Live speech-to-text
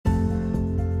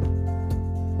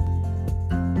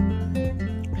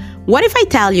What if I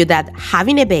tell you that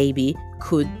having a baby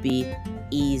could be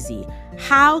easy?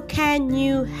 How can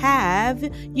you have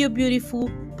your beautiful,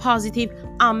 positive,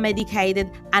 unmedicated,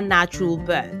 and natural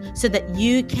birth so that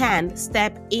you can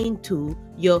step into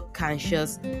your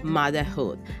conscious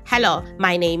motherhood? Hello,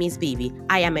 my name is Bibi.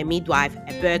 I am a midwife,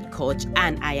 a birth coach,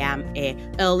 and I am a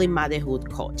early motherhood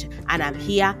coach. And I'm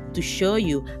here to show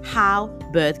you how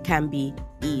birth can be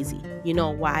easy. You know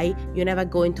why? You're never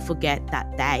going to forget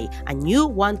that day, and you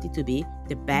want it to be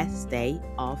the best day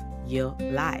of your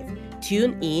life.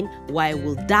 Tune in where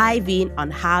we'll dive in on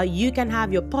how you can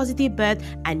have your positive birth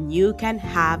and you can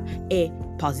have a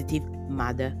positive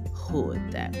motherhood.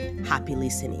 Happy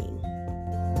listening.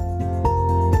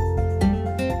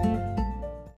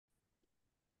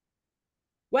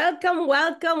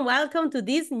 Welcome to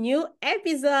this new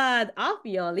episode of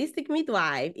Your Holistic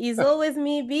Midwife. It's always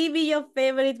me, Bibi, your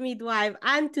favorite midwife.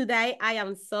 And today I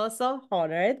am so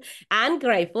honored and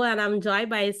grateful, and I'm joined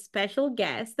by a special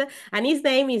guest, and his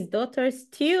name is Dr.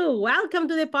 Stu. Welcome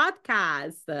to the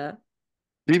podcast.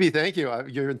 Bibi, thank you.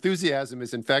 Your enthusiasm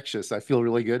is infectious. I feel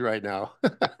really good right now.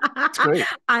 It's great.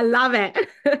 I love it.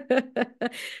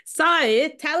 So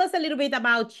tell us a little bit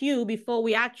about you before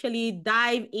we actually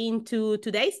dive into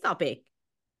today's topic.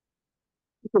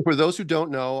 For those who don't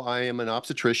know, I am an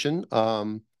obstetrician.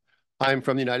 I'm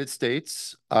from the United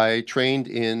States. I trained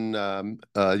in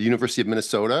the University of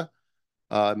Minnesota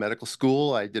Medical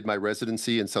School. I did my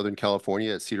residency in Southern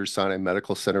California at Cedars-Sinai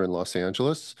Medical Center in Los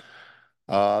Angeles.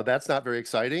 That's not very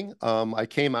exciting. I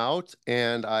came out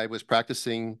and I was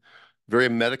practicing very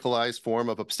medicalized form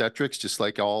of obstetrics, just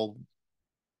like all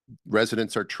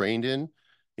residents are trained in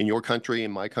your country,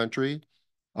 in my country.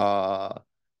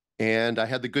 And I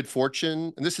had the good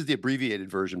fortune, and this is the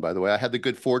abbreviated version, by the way. I had the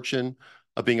good fortune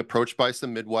of being approached by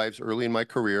some midwives early in my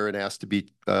career and asked to be,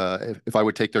 if I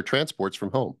would take their transports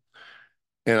from home.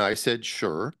 And I said,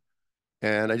 sure.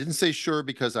 And I didn't say sure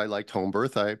because I liked home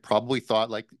birth. I probably thought,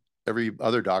 like every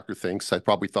other doctor thinks, I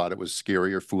probably thought it was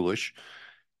scary or foolish.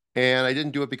 And I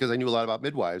didn't do it because I knew a lot about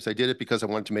midwives. I did it because I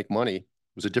wanted to make money. It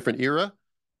was a different era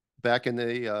back in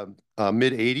the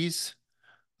mid 80s.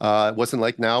 It wasn't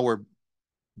like now where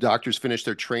doctors finish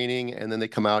their training and then they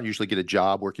come out and usually get a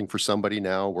job working for somebody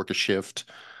now, work a shift.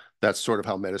 That's sort of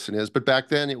how medicine is. But back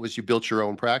then it was you built your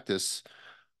own practice.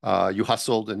 You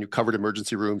hustled and you covered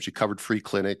emergency rooms, you covered free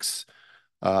clinics,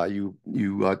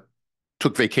 you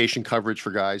took vacation coverage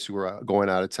for guys who were going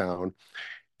out of town.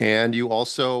 And you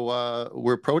also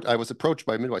I was approached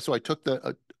by a midwife. So I took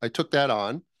that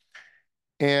on.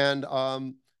 And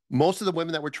most of the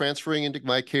women that were transferring into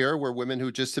my care were women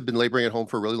who just had been laboring at home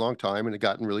for a really long time and had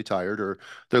gotten really tired, or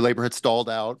their labor had stalled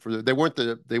out. They weren't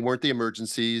the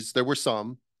emergencies. There were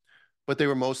some, but they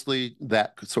were mostly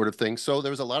that sort of thing. So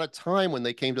there was a lot of time when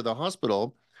they came to the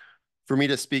hospital for me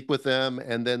to speak with them,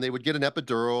 and then they would get an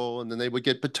epidural, and then they would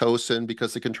get Pitocin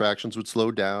because the contractions would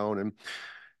slow down,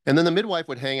 and then the midwife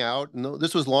would hang out. And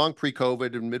this was long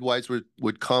pre-COVID, and midwives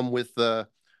would come with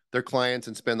their clients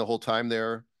and spend the whole time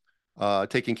there,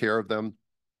 taking care of them.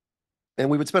 And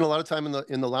we would spend a lot of time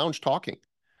in the lounge talking.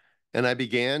 And I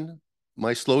began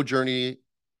my slow journey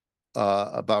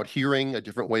about hearing a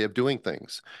different way of doing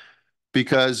things.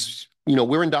 Because,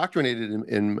 we're indoctrinated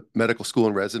in medical school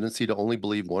and residency to only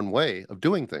believe one way of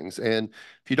doing things. And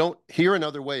if you don't hear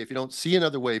another way, if you don't see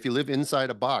another way, if you live inside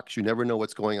a box, you never know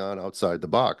what's going on outside the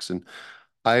box. And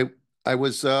I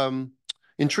was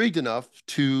intrigued enough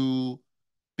to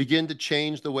begin to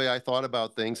change the way I thought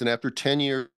about things. And after 10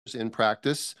 years in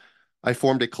practice, I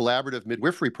formed a collaborative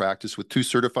midwifery practice with 2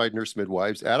 certified nurse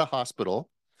midwives at a hospital.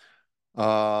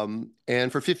 And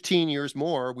for 15 years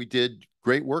more, we did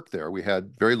great work there. We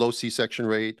had very low C-section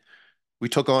rate. We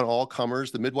took on all comers.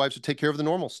 The midwives would take care of the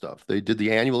normal stuff. They did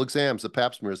the annual exams, the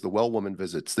pap smears, the well woman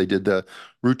visits. They did the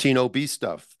routine OB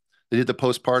stuff. They did the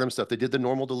postpartum stuff. They did the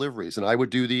normal deliveries. And I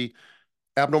would do the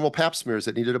abnormal pap smears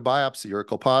that needed a biopsy or a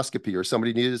colposcopy, or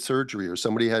somebody needed surgery, or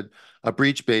somebody had a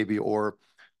breech baby or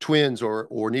twins,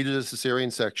 or needed a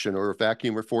cesarean section or a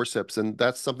vacuum or forceps. And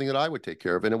that's something that I would take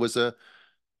care of. And it was a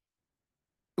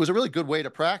really good way to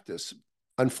practice.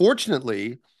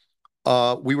 Unfortunately,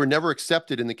 we were never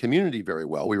accepted in the community very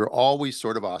well. We were always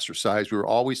sort of ostracized. We were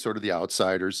always sort of the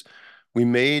outsiders. We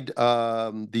made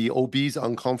the OBs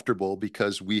uncomfortable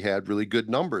because we had really good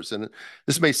numbers. And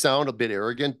this may sound a bit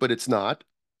arrogant, but it's not.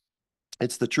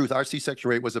 It's the truth. Our C-section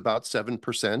rate was about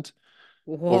 7%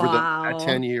 over the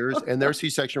 10 years, and their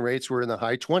C-section rates were in the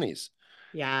high 20s.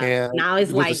 Yeah, and now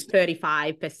it's like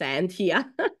 35% here.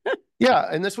 Yeah,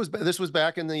 and this was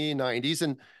back in the 90s,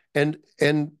 and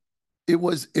it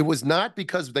was not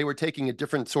because they were taking a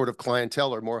different sort of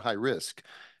clientele or more high risk.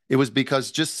 It was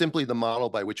because just simply the model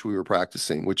by which we were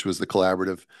practicing, which was the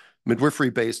collaborative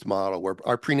midwifery-based model, where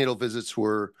our prenatal visits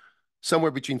were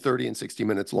somewhere between 30 and 60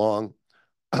 minutes long.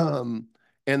 Um,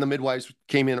 and the midwives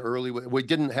came in early. We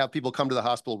didn't have people come to the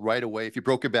hospital right away. If you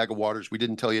broke your bag of waters, we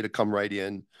didn't tell you to come right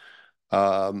in,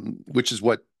 which is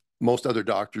what most other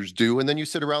doctors do. And then you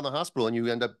sit around the hospital and you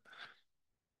end up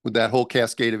with that whole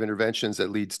cascade of interventions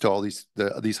that leads to all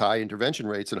these high intervention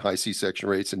rates and high C-section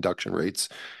rates, induction rates,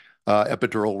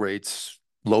 epidural rates,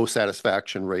 low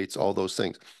satisfaction rates, all those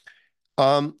things.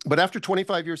 But after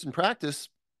 25 years in practice,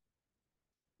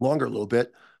 longer a little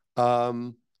bit,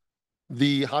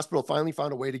 the hospital finally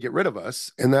found a way to get rid of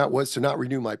us, and that was to not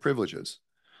renew my privileges.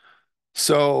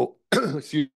 So,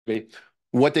 excuse me,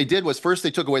 what they did was first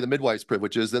they took away the midwife's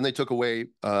privileges, then they took away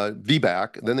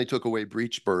VBAC, then they took away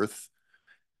breech birth,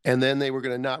 and then they were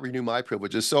going to not renew my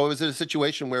privileges. So it was a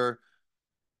situation where,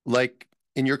 like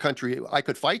in your country, I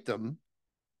could fight them,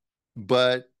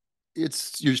 but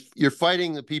you're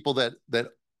fighting the people that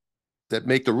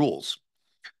make the rules.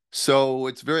 So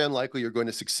it's very unlikely you're going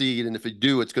to succeed. And if you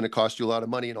do, it's going to cost you a lot of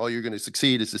money. And all you're going to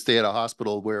succeed is to stay at a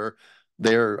hospital where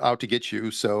they're out to get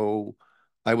you. So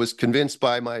I was convinced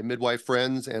by my midwife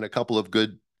friends and a couple of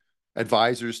good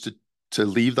advisors to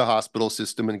leave the hospital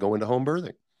system and go into home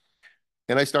birthing.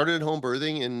 And I started at home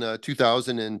birthing in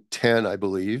 2010, I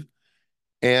believe.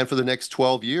 And for the next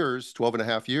 12 years, 12 and a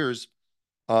half years,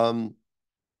 um,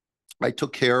 I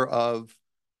took care of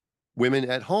women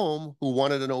at home who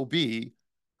wanted an OB,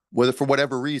 whether for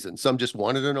whatever reason. Some just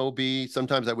wanted an OB.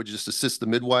 Sometimes I would just assist the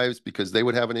midwives because they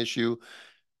would have an issue.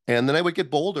 And then I would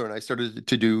get bolder and I started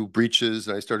to do breeches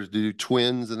and I started to do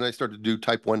twins and I started to do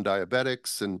type 1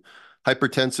 diabetics and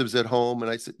hypertensives at home. And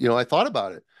I said, I thought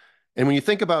about it. And when you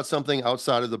think about something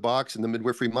outside of the box in the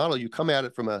midwifery model, you come at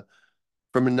it from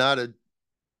not a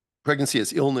pregnancy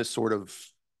as illness sort of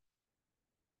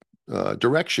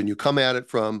direction. You come at it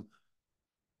from,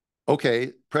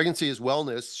 okay, pregnancy is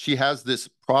wellness. She has this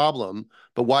problem,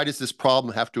 but why does this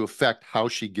problem have to affect how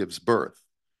she gives birth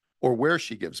or where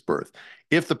she gives birth?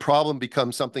 If the problem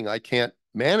becomes something I can't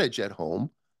manage at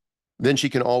home, then she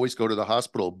can always go to the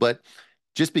hospital. But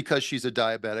just because she's a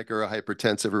diabetic or a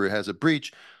hypertensive or has a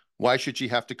breech, why should she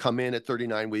have to come in at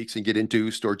 39 weeks and get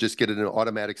induced or just get an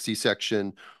automatic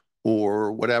C-section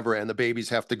or whatever, and the babies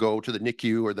have to go to the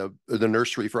NICU or the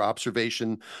nursery for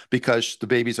observation because the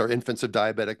babies are infants of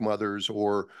diabetic mothers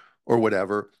or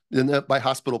whatever, by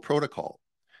hospital protocol.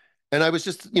 And I was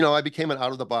just, I became an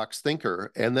out of the box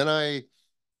thinker. And then I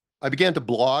began to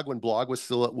blog when blog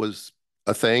was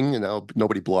a thing, and now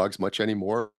nobody blogs much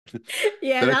anymore.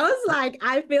 Yeah, Then that was like,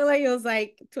 I feel like it was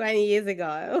like 20 years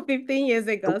ago, 15 years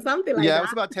ago, something like yeah, it that.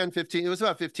 was about 10, 15. It was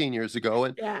about 15 years ago.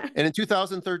 And Yeah. and in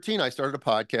 2013, I started a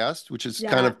podcast, which is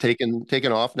kind Yeah. of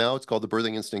taken off now. It's called the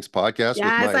Birthing Instincts Podcast with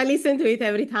Yes, my I listen to it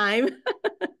every time.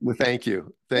 well, thank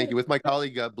you. Thank you. With my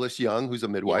colleague, Bliss Young, who's a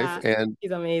midwife. Yeah, And,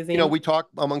 she's amazing. we talk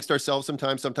amongst ourselves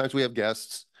sometimes. Sometimes we have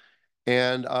guests.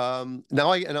 And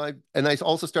now I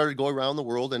also started going around the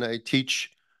world and I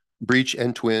teach breech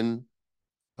and twin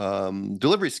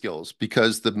delivery skills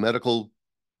because the medical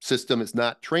system is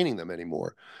not training them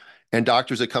anymore. And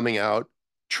doctors are coming out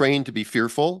trained to be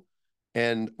fearful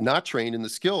and not trained in the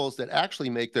skills that actually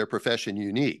make their profession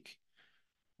unique.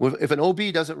 If an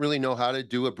OB doesn't really know how to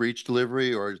do a breech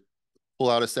delivery or pull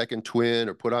out a second twin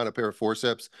or put on a pair of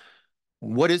forceps,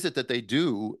 what is it that they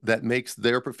do that makes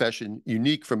their profession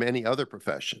unique from any other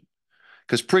profession?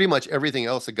 Because pretty much everything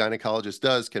else a gynecologist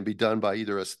does can be done by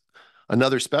either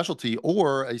another specialty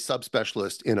or a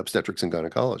subspecialist in obstetrics and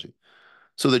gynecology.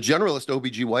 So the generalist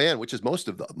OBGYN, which is most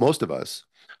of us,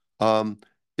 um,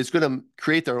 is going to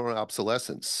create their own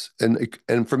obsolescence.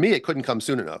 And for me, it couldn't come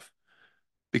soon enough.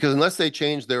 Because unless they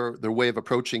change their way of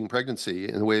approaching pregnancy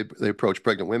and the way they approach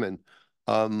pregnant women,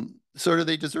 sort of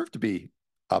they deserve to be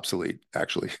obsolete,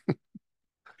 actually.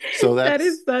 So That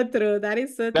is so true. That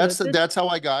is so true. that's how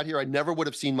I got here. I never would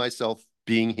have seen myself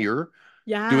being here,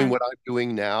 doing Yeah, what I'm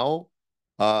doing now.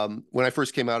 When I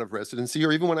first came out of residency,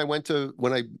 or even when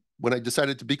I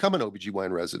decided to become an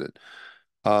OBGYN resident.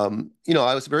 I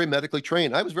was very medically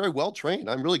trained. I was very well trained.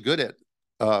 I'm really good at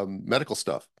medical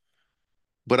stuff,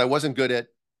 but I wasn't good at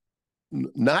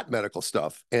not medical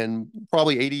stuff. And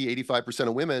probably 85%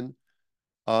 of women,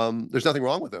 there's nothing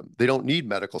wrong with them. They don't need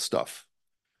medical stuff.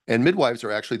 And midwives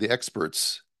are actually the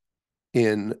experts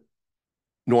in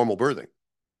normal birthing.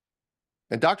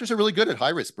 And doctors are really good at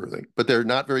high risk birthing, but they're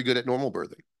not very good at normal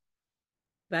birthing.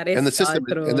 that And the is so system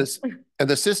and true. this and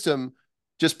the system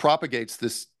just propagates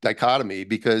this dichotomy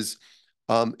because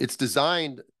it's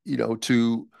designed,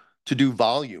 to do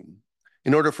volume.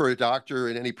 in order for a doctor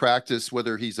in any practice,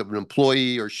 whether he's an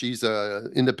employee or she's a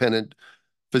independent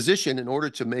physician, in order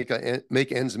to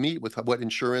make ends meet with what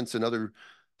insurance and other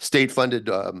state-funded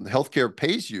healthcare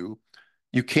pays you,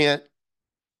 you can't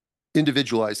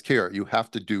individualize care. You have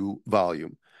to do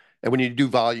volume. And when you do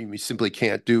volume, you simply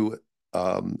can't do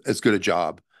as good a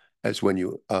job as when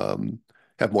you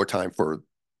have more time for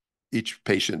each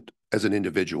patient as an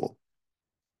individual.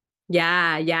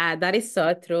 Yeah, yeah, that is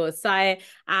so true. So,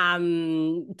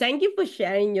 thank you for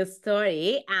sharing your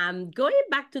story. Going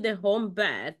back to the home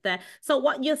birth. So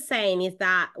what you're saying is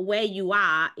that where you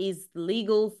are is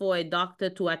legal for a doctor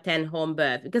to attend home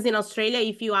birth. Because in Australia,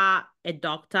 if you are a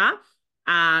doctor,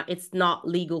 it's not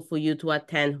legal for you to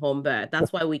attend home birth.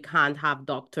 That's why we can't have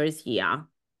doctors here.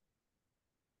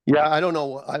 Yeah, I don't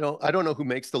know. I don't know who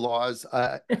makes the laws.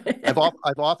 I've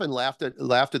often laughed at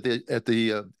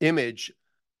the image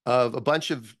of a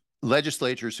bunch of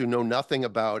legislators who know nothing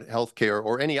about healthcare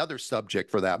or any other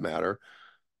subject for that matter,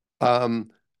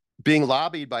 um, being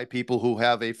lobbied by people who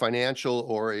have a financial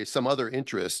or some other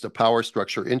interest, a power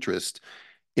structure interest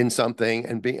in something,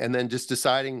 and then just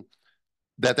deciding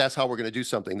that that's how we're going to do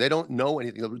something. They don't know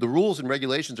anything. The rules and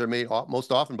regulations are made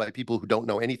most often by people who don't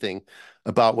know anything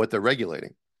about what they're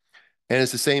regulating. And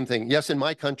it's the same thing. Yes, in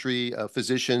my country, a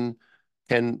physician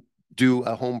can do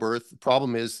a home birth. The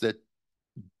problem is that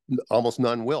almost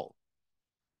none will.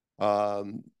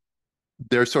 Um,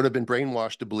 they're sort of been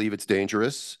brainwashed to believe it's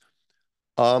dangerous,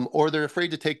 or they're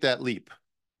afraid to take that leap,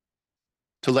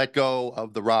 to let go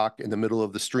of the rock in the middle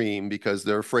of the stream because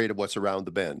they're afraid of what's around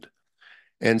the bend.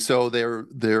 And so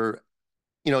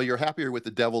you're happier with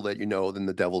the devil that you know than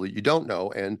the devil that you don't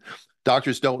know. And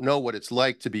doctors don't know what it's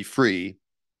like to be free,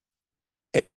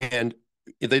 and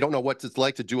they don't know what it's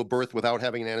like to do a birth without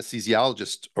having an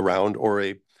anesthesiologist around or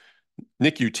a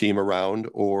NICU team around,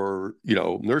 or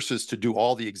nurses to do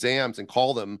all the exams and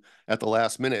call them at the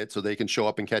last minute so they can show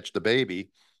up and catch the baby.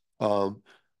 Um,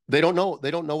 they don't know.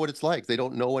 They don't know what it's like. They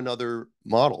don't know another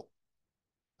model.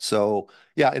 So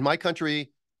yeah, in my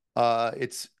country,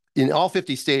 it's in all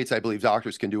 50 states. I believe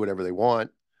doctors can do whatever they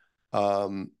want,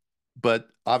 um, but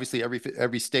obviously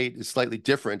every state is slightly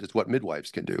different as what midwives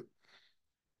can do.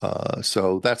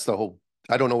 So that's the whole.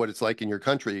 I don't know what it's like in your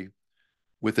country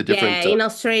with the Yeah, different. in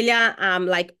Australia,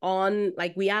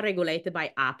 like we are regulated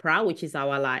by APRA, which is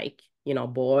our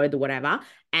board, whatever.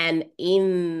 And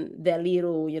in the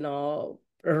little,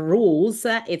 rules,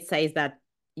 it says that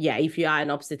yeah, if you are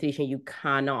an obstetrician, you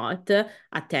cannot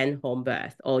attend home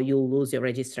birth or you'll lose your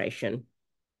registration.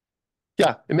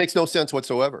 Yeah, it makes no sense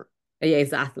whatsoever. Yeah,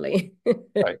 exactly.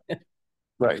 Right,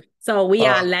 right. So we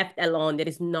are Uh, left alone. There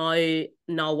is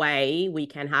no way we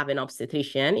can have an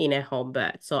obstetrician in a home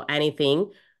birth. So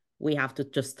anything we have to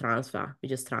just transfer. We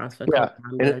just transfer, call yeah, the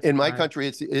and ambulance. in my country,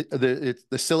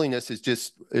 the silliness is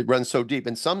just it runs so deep.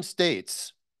 In some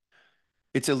states,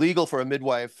 it's illegal for a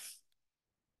midwife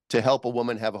to help a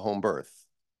woman have a home birth,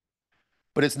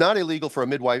 but it's not illegal for a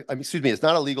midwife. I mean, excuse me, it's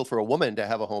not illegal for a woman to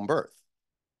have a home birth.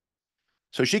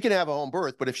 So she can have a home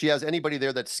birth, but if she has anybody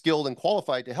there that's skilled and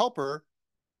qualified to help her,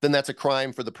 then that's a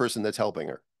crime for the person that's helping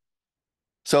her.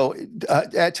 So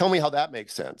tell me how that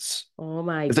makes sense. Oh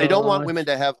my If they don't want women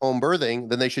gosh. to have home birthing,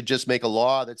 then they should just make a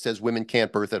law that says women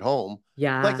can't birth at home,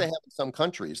 like they Yeah. have in some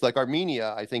countries. Like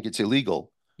Armenia, I think it's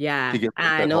illegal to Yeah. give birth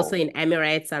at And also home. in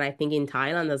Emirates and I think in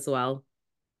Thailand as well.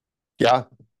 Yeah.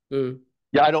 Mm.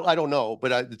 Yeah, I don't know,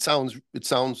 but it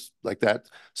sounds like that.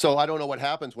 So I don't know what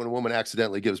happens when a woman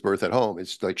accidentally gives birth at home.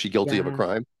 It's like she guilty of a Yeah.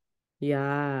 crime.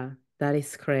 Yeah. That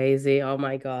is crazy. Oh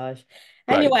my gosh. Right.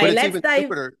 But Anyway, it's let's even dive.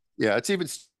 stupider. Yeah, it's even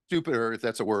stupider, if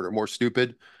that's a word, or more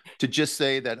stupid, to just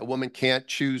say that a woman can't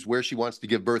choose where she wants to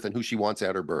give birth and who she wants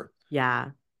at her birth. Yeah,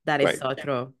 that is Right. so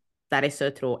true. That is so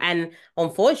true. And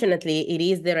unfortunately, it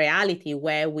is the reality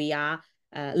where we are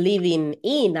living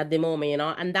in at the moment,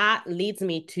 and that leads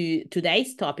me to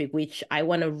today's topic, which I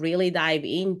want to really dive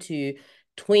into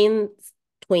twins,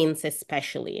 twins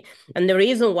especially. And the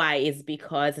reason why is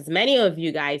because, as many of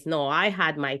you guys know, I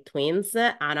had my twins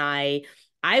and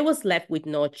I was left with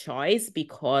no choice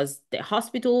because the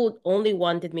hospital only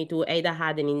wanted me to either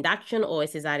had an induction or a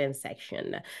cesarean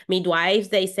section. Midwives,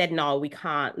 they said, no, we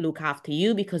can't look after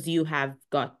you because you have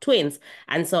got twins.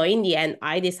 And so in the end,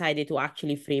 I decided to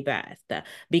actually free birth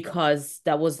because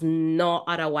there was no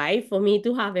other way for me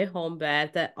to have a home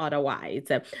birth otherwise.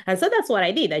 And so that's what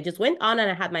I did. I just went on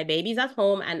and I had my babies at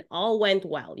home and all went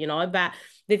well, But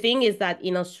the thing is that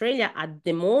in Australia at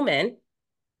the moment,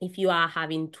 if you are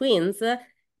having twins,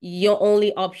 your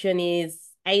only option is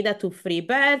either to free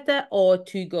birth or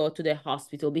to go to the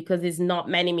hospital because there's not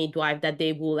many midwives that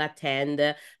they will attend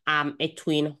a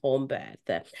twin home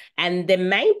birth. And the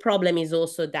main problem is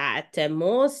also that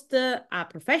most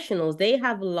professionals, they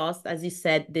have lost, as you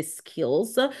said, the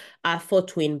skills for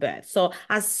twin birth. So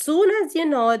as soon as you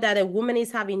know that a woman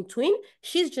is having twin,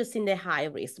 she's just in the high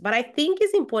risk. But I think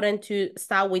it's important to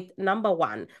start with number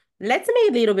one. Let's make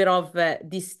a little bit of a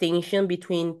distinction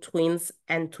between twins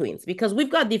and twins because we've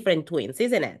got different twins,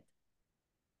 isn't it?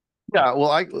 Yeah,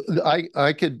 well,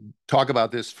 I could talk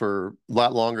about this for a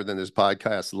lot longer than this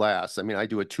podcast lasts. I mean, I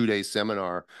do a 2 day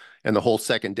seminar, and the whole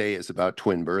second day is about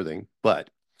twin birthing. But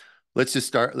let's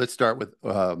start with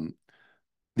the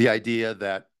idea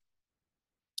that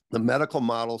the medical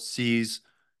model sees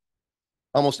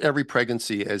almost every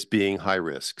pregnancy as being high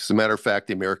risk. As a matter of fact,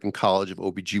 the American College of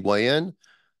OBGYN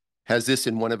has this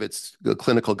in one of its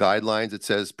clinical guidelines. It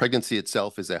says pregnancy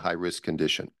itself is a high risk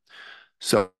condition.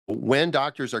 So when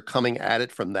doctors are coming at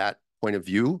it from that point of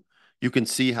view, you can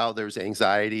see how there's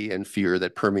anxiety and fear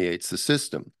that permeates the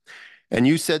system. And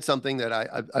you said something that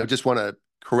I just want to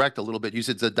correct a little bit. You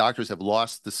said that doctors have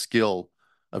lost the skill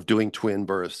of doing twin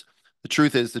births. The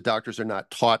truth is the doctors are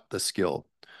not taught the skill.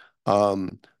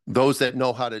 Those that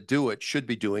know how to do it should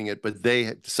be doing it, but they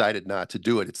have decided not to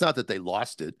do it. It's not that they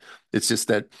lost it. It's just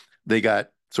that they got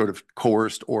sort of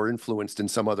coerced or influenced in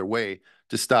some other way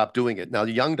to stop doing it. Now,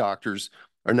 the young doctors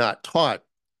are not taught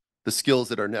the skills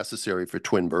that are necessary for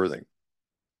twin birthing.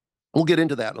 We'll get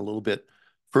into that a little bit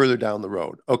further down the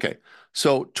road. Okay,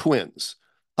 so twins,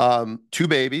 two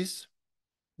babies.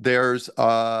 There's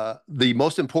the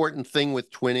most important thing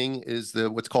with twinning is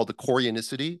what's called the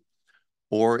chorionicity,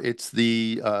 or it's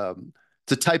a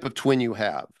type of twin you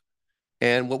have.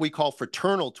 And what we call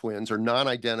fraternal twins or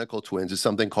non-identical twins is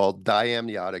something called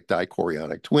diamniotic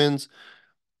dichorionic twins.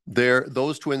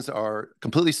 Those twins are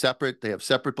completely separate. They have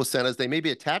separate placentas. They may be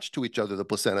attached to each other, the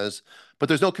placentas, but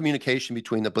there's no communication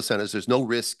between the placentas. There's no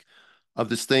risk of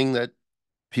this thing that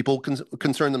people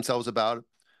concern themselves about,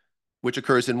 which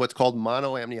occurs in what's called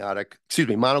monochorionic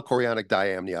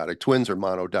diamniotic twins or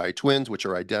monodi twins, which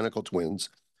are identical twins.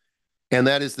 And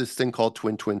that is this thing called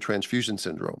twin-twin transfusion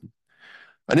syndrome.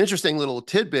 An interesting little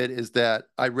tidbit is that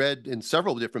I read in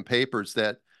several different papers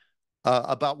that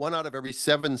about 1 out of every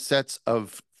 7 sets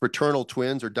of fraternal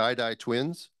twins or di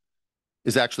twins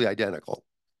is actually identical.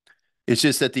 It's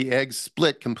just that the eggs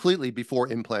split completely before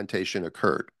implantation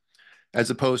occurred, as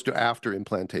opposed to after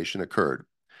implantation occurred.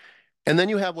 And then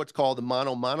you have what's called the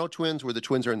mono twins, where the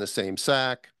twins are in the same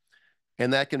sac,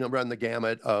 and that can run the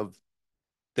gamut of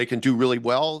they can do really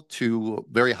well to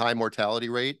very high mortality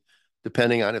rate,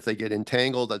 depending on if they get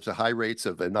entangled. There's high rates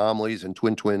of anomalies and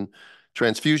twin-twin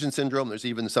transfusion syndrome. There's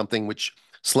even something which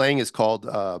slang is called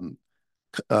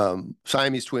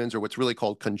Siamese twins, or what's really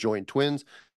called conjoined twins.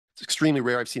 It's extremely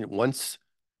rare. I've seen it once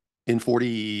in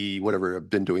 40, whatever, I've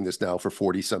been doing this now for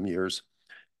 40 some years.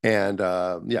 And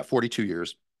yeah, 42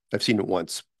 years. I've seen it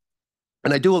once.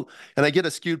 And I get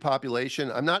a skewed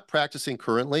population. I'm not practicing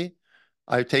currently.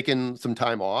 I've taken some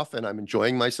time off and I'm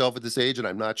enjoying myself at this age, and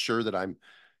I'm not sure that I'm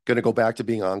going to go back to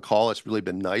being on call. It's really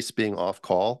been nice being off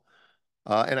call.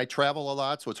 And I travel a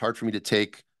lot, so it's hard for me to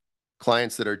take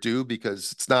clients that are due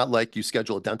because it's not like you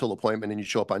schedule a dental appointment and you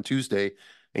show up on Tuesday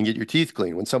and get your teeth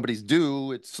cleaned. When somebody's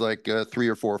due, it's like a 3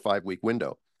 or 4 or 5 week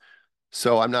window.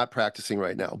 So I'm not practicing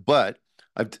right now, but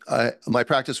my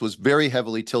practice was very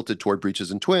heavily tilted toward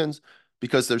breeches and twins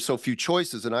because there's so few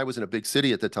choices. And I was in a big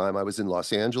city at the time. I was in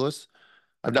Los Angeles.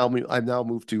 I've now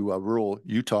moved to rural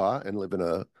Utah and live in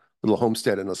a little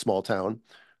homestead in a small town,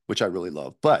 which I really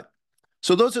love. But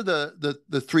so those are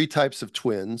the 3 types of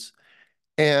twins.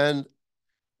 And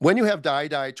when you have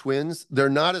di twins, they're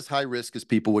not as high risk as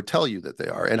people would tell you that they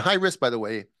are. And high risk, by the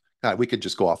way, God, we could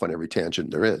just go off on every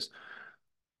tangent there is.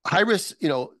 High risk,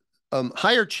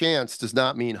 higher chance does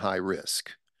not mean high risk.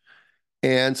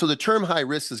 And so the term high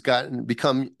risk has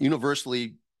become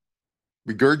universally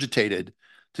regurgitated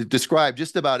to describe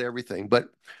just about everything. But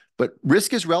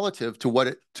risk is relative to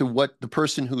what the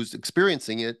person who's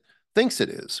experiencing it thinks it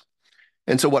is.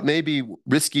 And so what may be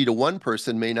risky to one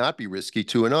person may not be risky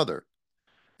to another.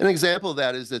 An example of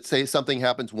that is that, say, something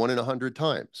happens 1 in 100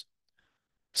 times.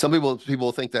 Some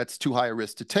people think that's too high a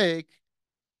risk to take,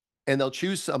 and they'll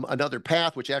choose another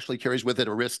path which actually carries with it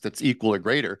a risk that's equal or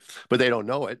greater, but they don't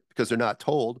know it because they're not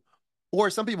told. Or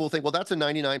some people think, well, that's a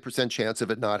 99% chance of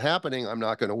it not happening. I'm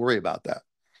not going to worry about that.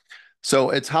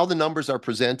 So it's how the numbers are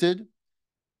presented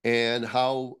and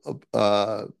how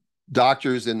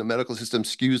doctors in the medical system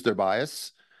skews their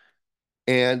bias.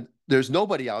 And there's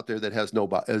nobody out there that has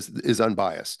is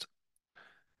unbiased.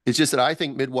 It's just that I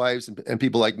think midwives and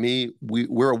people like me,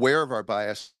 we're aware of our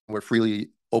bias. We're freely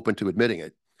open to admitting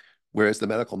it, whereas the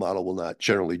medical model will not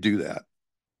generally do that.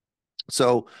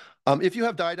 So if you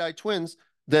have di twins,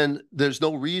 then there's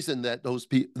no reason that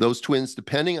those twins,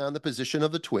 depending on the position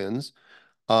of the twins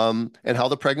and how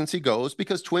the pregnancy goes,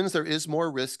 because twins, there is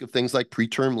more risk of things like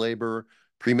preterm labor,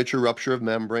 premature rupture of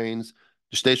membranes,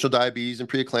 gestational diabetes and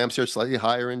preeclampsia are slightly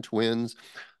higher in twins.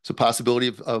 So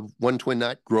possibility of one twin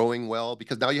not growing well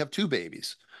because now you have two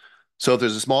babies. So if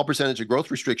there's a small percentage of growth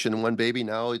restriction in one baby,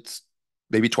 now it's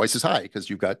maybe twice as high because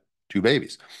you've got two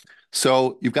babies.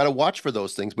 So you've got to watch for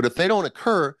those things. But if they don't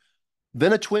occur,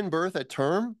 then a twin birth at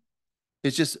term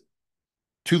is just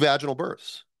two vaginal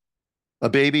births, a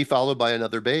baby followed by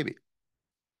another baby.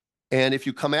 And if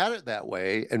you come at it that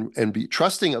way and be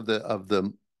trusting of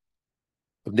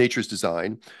nature's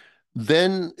design,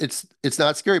 then it's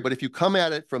not scary. But if you come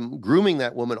at it from grooming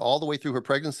that woman all the way through her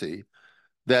pregnancy,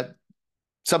 that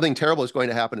something terrible is going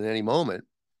to happen at any moment,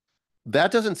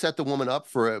 that doesn't set the woman up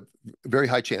for a very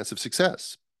high chance of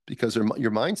success because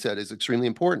your mindset is extremely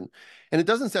important. And it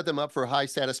doesn't set them up for a high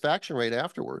satisfaction rate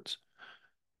afterwards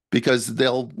because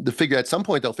they'll figure at some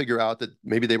point they'll figure out that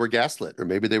maybe they were gaslit or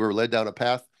maybe they were led down a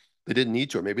path they didn't need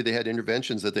to, or maybe they had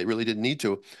interventions that they really didn't need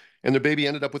to, and their baby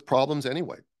ended up with problems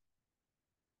anyway.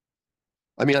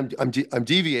 I mean, I'm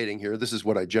deviating here. This is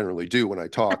what I generally do when I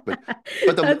talk, but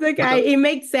That's okay. It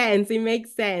makes sense. It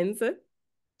makes sense.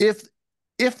 if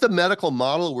if the medical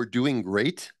model were doing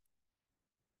great,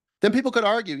 then people could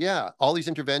argue, yeah, all these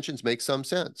interventions make some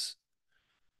sense.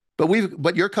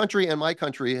 But your country and my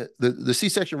country, the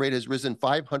C-section rate has risen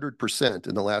 500%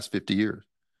 in the last 50 years.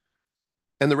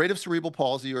 And the rate of cerebral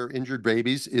palsy or injured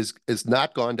babies is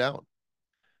not gone down.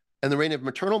 And the rate of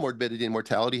maternal morbidity and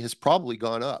mortality has probably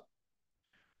gone up.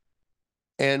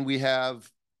 And we have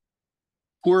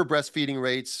poor breastfeeding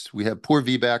rates, we have poor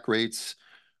VBAC rates,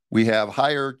 we have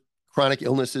higher chronic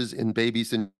illnesses in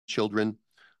babies and children.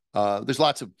 There's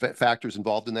lots of factors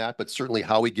involved in that, but certainly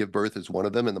how we give birth is one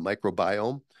of them, and the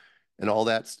microbiome and all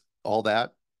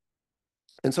that.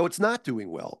 And so it's not doing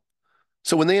well.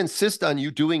 So when they insist on you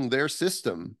doing their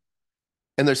system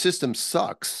and their system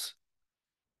sucks,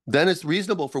 then it's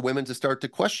reasonable for women to start to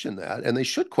question that, and they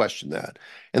should question that.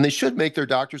 And they should make their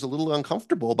doctors a little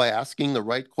uncomfortable by asking the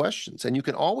right questions. And you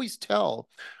can always tell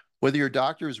whether your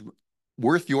doctor is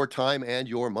worth your time and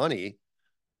your money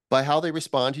by how they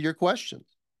respond to your questions.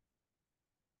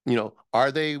 You know,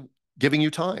 are they giving you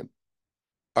time?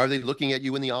 Are they looking at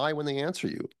you in the eye when they answer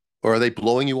you? Or are they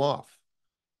blowing you off?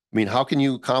 I mean, how can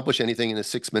you accomplish anything in a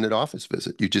 6-minute office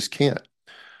visit? You just can't.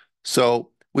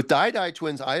 So with di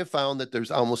twins, I have found that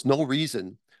there's almost no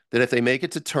reason that if they make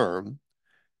it to term,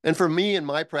 and for me in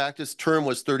my practice, term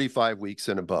was 35 weeks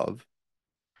and above,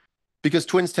 because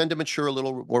twins tend to mature a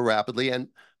little more rapidly. And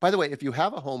by the way, if you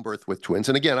have a home birth with twins,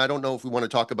 and again, I don't know if we want to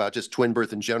talk about just twin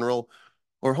birth in general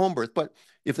or home birth, but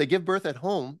if they give birth at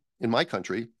home in my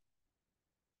country,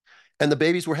 and the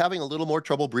babies were having a little more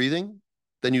trouble breathing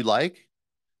than you like,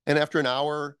 and after an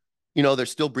hour, you know, they're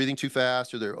still breathing too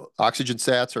fast or their oxygen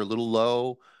sats are a little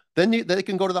low, then they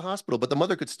can go to the hospital. But the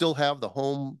mother could still have the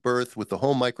home birth with the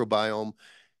home microbiome,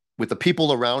 with the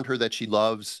people around her that she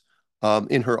loves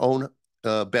in her own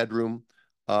bedroom.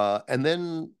 And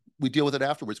then we deal with it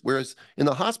afterwards. Whereas in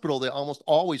the hospital, they almost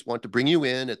always want to bring you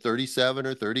in at 37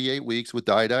 or 38 weeks with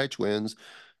di twins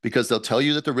because they'll tell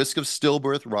you that the risk of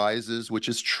stillbirth rises, which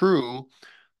is true.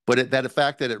 But the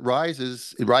fact that it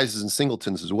rises in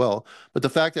singletons as well. But the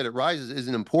fact that it rises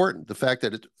isn't important. The fact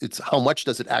that it's how much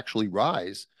does it actually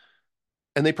rise?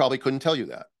 And they probably couldn't tell you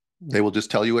that. They will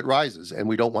just tell you it rises. And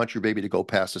we don't want your baby to go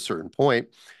past a certain point.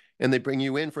 And they bring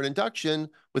you in for an induction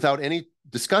without any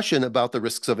discussion about the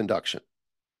risks of induction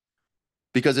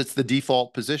because it's the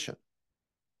default position.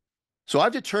 So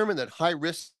I've determined that high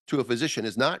risk to a physician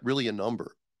is not really a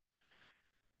number.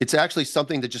 It's actually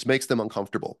something that just makes them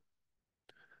uncomfortable.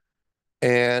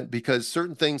 And because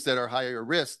certain things that are higher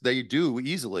risk, they do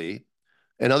easily,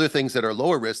 and other things that are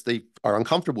lower risk, they are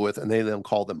uncomfortable with, and they then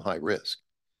call them high risk.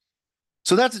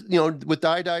 So that's, you know, with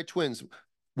di twins,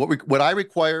 what I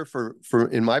require for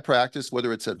in my practice,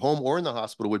 whether it's at home or in the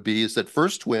hospital, would be is that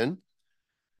first twin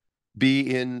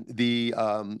be in the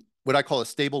what I call a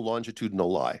stable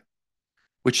longitudinal lie,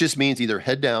 which just means either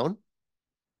head down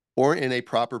or in a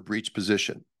proper breech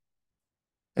position.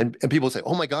 And people say,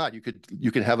 oh my God,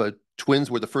 you could have a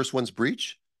twins where the first one's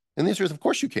breech? And the answer is, of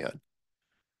course you can.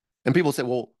 And people say,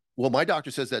 well, my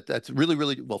doctor says that that's really,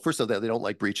 really, well, first of all, they don't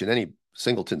like breech in any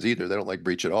singletons either. They don't like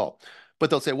breech at all. But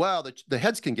they'll say, wow, the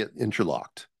heads can get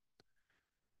interlocked.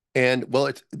 And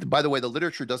well, by the way, the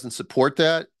literature doesn't support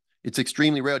that. It's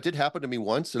extremely rare. It did happen to me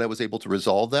once, and I was able to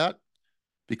resolve that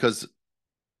because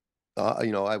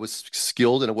I was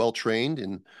skilled and well trained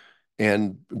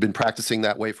and been practicing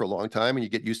that way for a long time. And you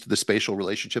get used to the spatial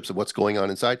relationships of what's going on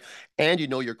inside, and you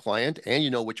know your client, and you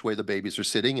know which way the babies are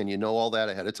sitting, and you know all that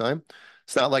ahead of time.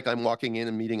 It's not like I'm walking in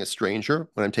and meeting a stranger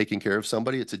when I'm taking care of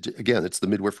somebody. Again, it's the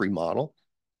midwifery model.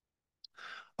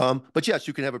 But yes,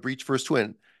 you can have a breech first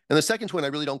twin. And the second twin, I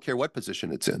really don't care what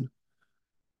position it's in.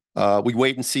 We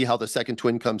wait and see how the second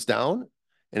twin comes down.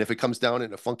 And if it comes down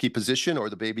in a funky position or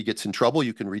the baby gets in trouble,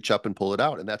 you can reach up and pull it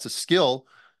out. And that's a skill.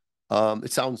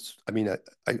 It sounds, I mean,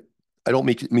 I don't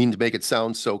mean to make it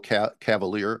sound so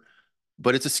cavalier,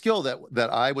 but it's a skill that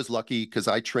I was lucky because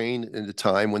I trained in a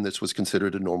time when this was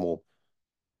considered a normal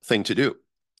thing to do.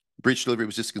 Breech delivery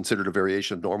was just considered a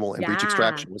variation of normal, and breech Yeah.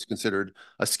 extraction was considered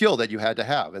a skill that you had to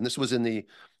have. And this was in the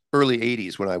early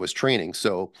 80s when I was training,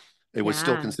 so it was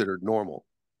still Yeah. considered normal.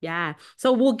 Yeah.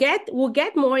 So we'll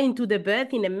get more into the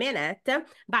birth in a minute,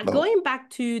 but Oh, going back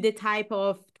to the type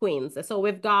of twins. So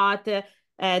we've got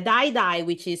die,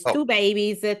 which is oh, two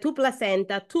babies, two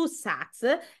placenta, two sacs,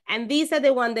 and these are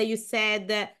the one that you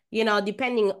said,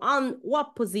 depending on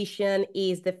what position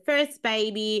is the first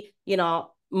baby,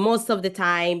 most of the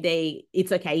time it's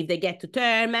okay if they get to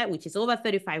term, which is over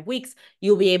 35 weeks, they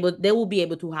will be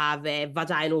able to have a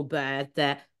vaginal birth.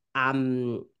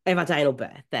 And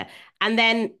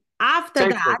then after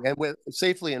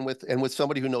safely that, and with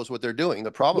somebody who knows what they're doing.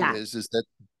 The problem yeah, is that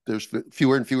there's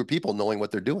fewer and fewer people knowing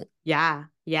what they're doing. yeah,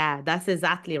 yeah, that's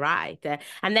exactly right.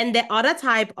 And then the other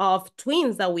type of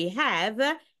twins that we have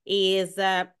is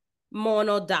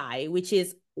monodi, which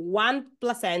is one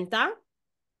placenta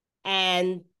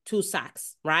and two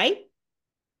sacs, right?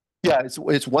 Yeah,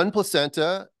 it's one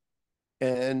placenta,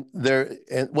 and the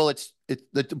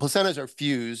placentas are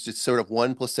fused. It's sort of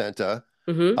one placenta.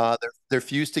 Mm-hmm. They're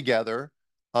fused together.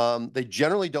 They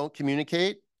generally don't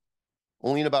communicate.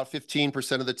 Only in about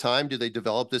 15% of the time do they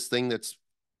develop this thing that's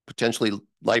potentially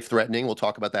life-threatening. We'll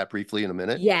talk about that briefly in a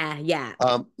minute. Yeah, yeah.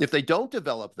 If they don't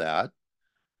develop that,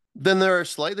 then there are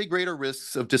slightly greater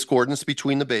risks of discordance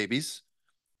between the babies.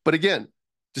 But again,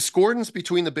 discordance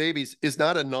between the babies is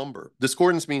not a number.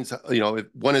 Discordance means, if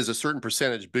one is a certain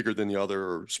percentage bigger than the other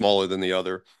or smaller than the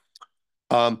other.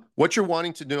 What you're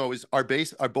wanting to know is are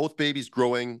both babies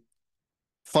growing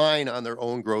fine on their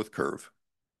own growth curve?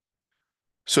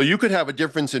 So you could have a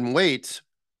difference in weight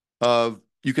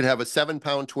you could have a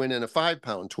 7-pound twin and a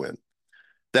 5-pound twin.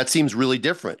 That seems really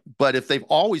different. But if they've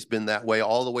always been that way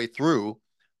all the way through,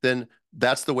 then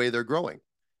that's the way they're growing.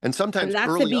 And And sometimes that's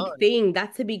a early big on, thing.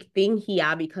 That's a big thing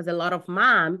here because a lot of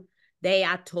mom, they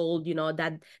are told,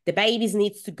 that the babies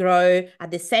needs to grow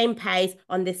at the same pace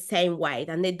on the same weight.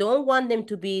 And they don't want them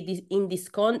to be in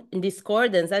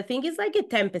discordance. I think it's like a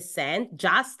 10%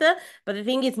 just, but the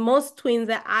thing is most twins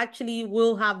that actually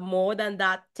will have more than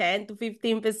that 10 to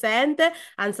 15%.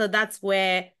 And so that's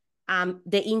where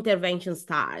the intervention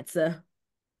starts.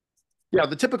 yeah,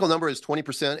 the typical number is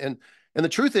 20%. And the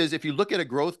truth is, if you look at a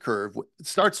growth curve, it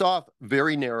starts off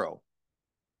very narrow.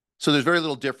 So there's very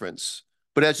little difference.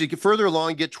 But as you get further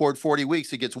along, get toward 40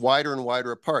 weeks, it gets wider and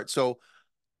wider apart. So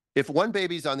if one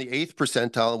baby's on the 8th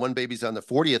percentile and one baby's on the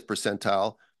 40th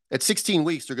percentile, at 16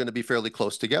 weeks, they're going to be fairly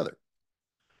close together.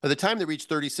 By the time they reach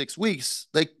 36 weeks,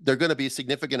 they're going to be a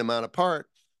significant amount apart,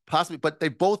 possibly, but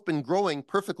they've both been growing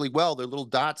perfectly well. They're little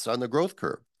dots on the growth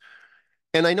curve.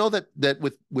 And I know that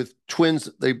with twins,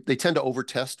 they tend to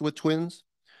overtest with twins,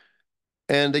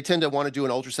 and they tend to want to do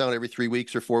an ultrasound every 3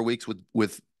 weeks or 4 weeks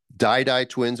with di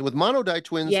twins. With monodi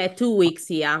twins, Yeah, 2 weeks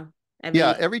here.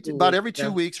 yeah, Every two about weeks. every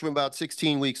 2 weeks from about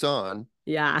 16 weeks on.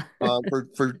 Yeah.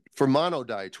 For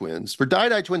monodi twins, for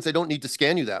di twins, they don't need to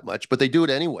scan you that much, but they do it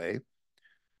anyway.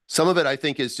 Some of it I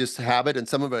think is just habit, and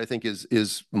some of it I think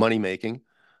is money making.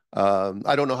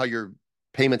 I don't know how your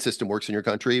payment system works in your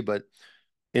country, but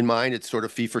in mine, it's sort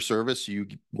of fee for service.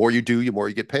 More you do, the more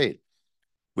you get paid,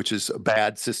 which is a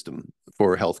bad system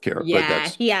for healthcare. But Yeah,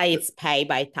 that's here it's paid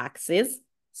by taxes.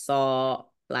 So,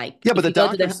 like, yeah. But if the you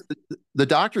go to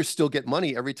doctors still get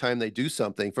money every time they do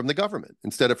something from the government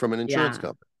instead of from an insurance yeah,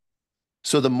 company.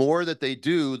 So the more that they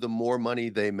do, the more money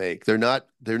they make. They're not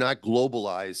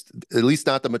globalized, at least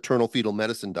not the maternal fetal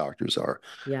medicine doctors are.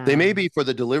 They yeah, may be for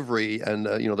the delivery and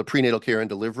the prenatal care and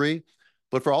delivery,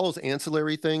 but for all those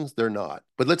ancillary things, they're not.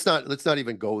 But let's not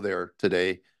even go there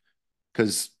today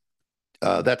because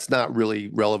that's not really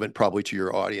relevant probably to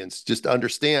your audience. Just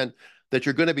understand that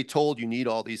you're going to be told you need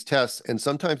all these tests, and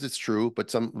sometimes it's true,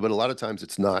 but a lot of times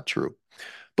it's not true.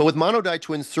 But with monodi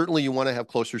twins, certainly you want to have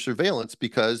closer surveillance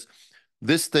because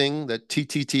this thing, that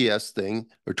TTTS thing,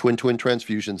 or twin-twin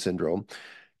transfusion syndrome,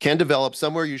 can develop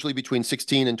somewhere usually between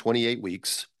 16 and 28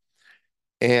 weeks.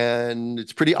 And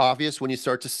it's pretty obvious when you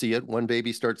start to see it. One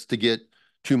baby starts to get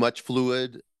too much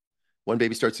fluid, one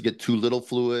baby starts to get too little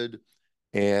fluid,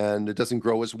 and it doesn't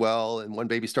grow as well. And one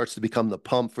baby starts to become the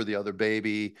pump for the other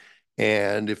baby.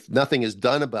 And if nothing is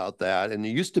done about that, and it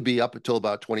used to be up until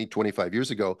about 20, 25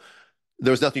 years ago,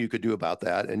 there was nothing you could do about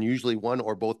that. And usually one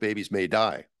or both babies may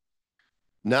die.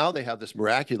 Now they have this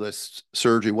miraculous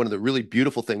surgery. One of the really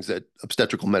beautiful things that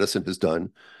obstetrical medicine has done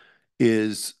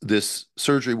is this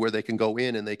surgery where they can go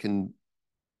in and they can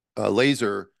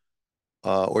laser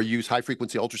or use high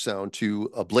frequency ultrasound to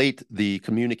ablate the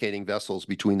communicating vessels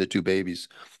between the two babies.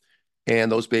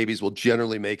 And those babies will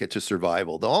generally make it to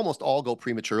survival. They'll almost all go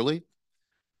prematurely,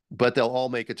 but they'll all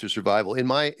make it to survival.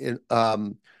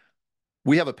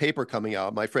 We have a paper coming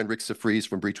out. My friend Rick Safries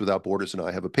from Breach Without Borders and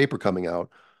I have a paper coming out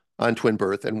on twin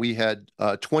birth, and we had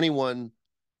 21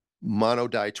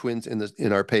 monodi twins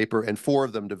in our paper, and 4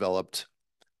 of them developed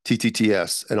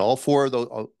TTTS, and all four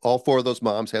of those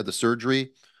moms had the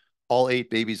surgery. All 8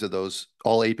 babies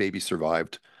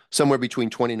survived. Somewhere between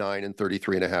 29 and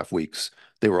 33 and a half weeks,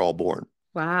 they were all born.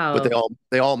 But Wow.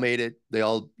 they all made it. They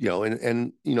all,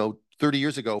 and 30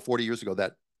 years ago, 40 years ago,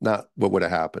 that not what would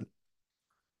have happened.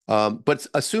 But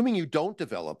assuming you don't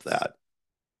develop that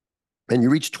and you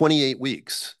reach 28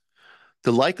 weeks,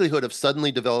 the likelihood of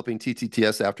suddenly developing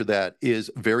TTTS after that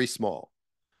is very small.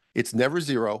 It's never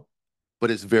zero, but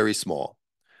it's very small.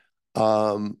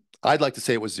 I'd like to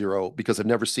say it was zero because I've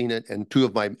never seen it, and 2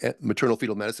 of my maternal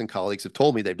fetal medicine colleagues have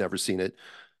told me they've never seen it,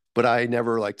 but I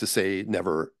never like to say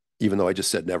never, even though I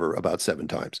just said never about 7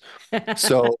 times.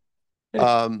 So,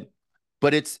 um,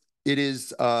 but it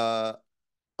is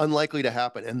unlikely to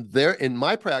happen. And there, in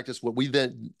my practice, what we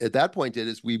then at that point did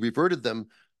is we reverted them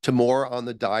to more on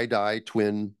the die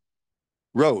twin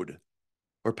road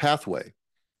or pathway,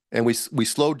 and we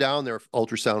slowed down their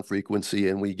ultrasound frequency,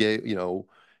 and we gave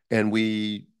and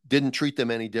we didn't treat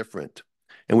them any different,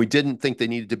 and we didn't think they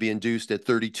needed to be induced at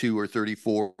 32 or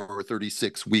 34 or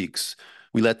 36 weeks.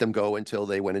 We let them go until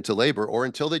they went into labor or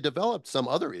until they developed some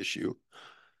other issue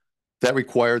that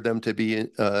required them to be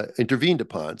intervened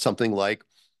upon, something like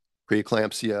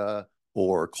preeclampsia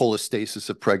or cholestasis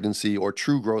of pregnancy or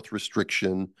true growth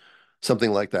restriction,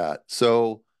 something like that.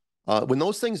 So when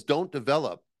those things don't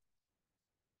develop,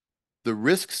 the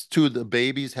risks to the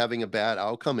babies having a bad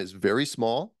outcome is very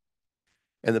small,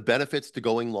 and the benefits to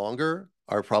going longer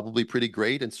are probably pretty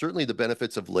great. And certainly the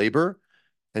benefits of labor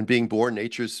and being born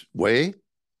nature's way,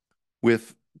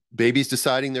 with babies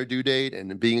deciding their due date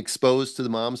and being exposed to the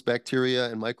mom's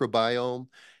bacteria and microbiome,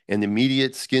 and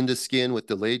immediate skin to skin with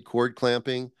delayed cord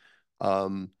clamping,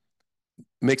 um,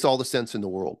 makes all the sense in the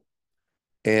world.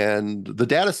 And the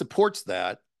data supports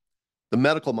that. The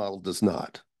medical model does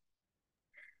not.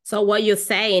 So what you're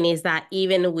saying is that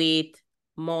even with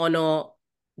mono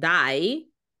dye,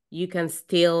 you can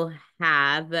still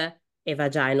have a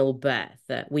vaginal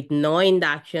birth with no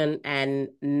induction and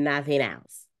nothing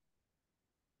else.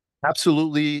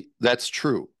 Absolutely, that's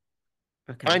true.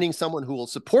 Okay. Finding someone who will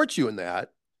support you in that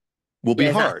will be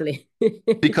Yeah, hard exactly.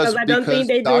 because Because I don't think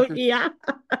they do. doctors, Yeah.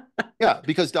 yeah,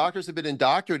 because doctors have been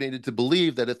indoctrinated to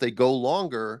believe that if they go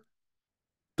longer,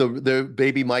 the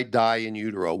baby might die in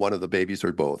utero, one of the babies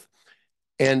or both.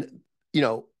 And you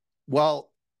know, while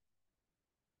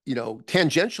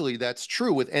tangentially that's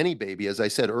true with any baby, as I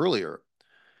said earlier,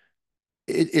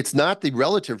 it's not the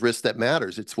relative risk that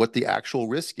matters. It's what the actual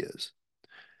risk is.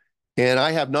 And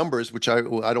I have numbers, which I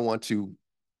don't want to,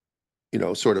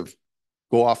 sort of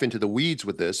go off into the weeds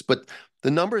with this, but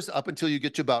the numbers up until you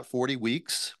get to about 40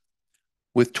 weeks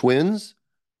with twins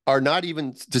are not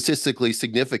even statistically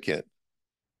significant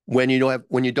when you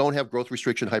don't have growth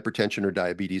restriction, hypertension, or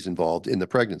diabetes involved in the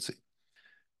pregnancy.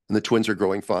 And the twins are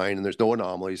growing fine, and there's no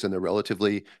anomalies, and they're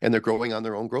growing on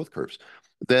their own growth curves.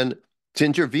 Then to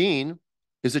intervene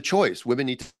is a choice. Women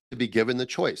need to be given the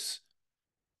choice.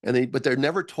 But they're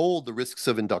never told the risks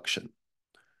of induction.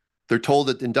 They're told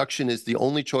that induction is the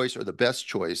only choice or the best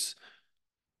choice,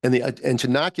 and to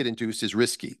not get induced is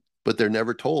risky. But they're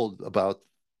never told about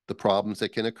the problems that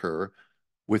can occur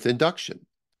with induction,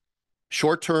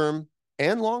 short term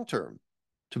and long term,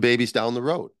 to babies down the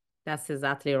road. That's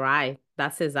exactly right.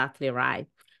 That's exactly right.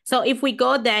 So if we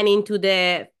go then into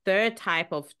the third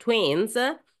type of twins,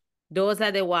 those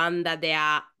are the one that they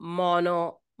are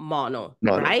mono, Mono.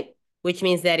 right? Which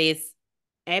means there is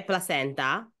a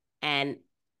placenta and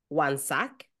one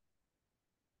sac.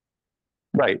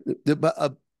 Right.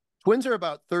 Twins are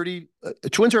about 30.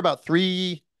 Twins are about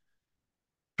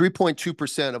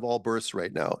 3.2% of all births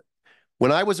right now.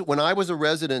 When I was a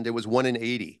resident, it was 1 in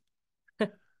 80.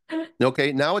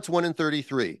 Okay, now it's 1 in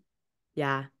 33.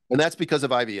 Yeah. And that's because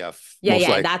of IVF, Yeah, most yeah,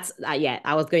 likely. that's yeah.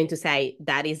 I was going to say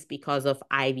that is because of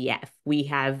IVF. We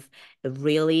have a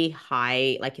really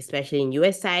high, like especially in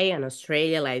USA and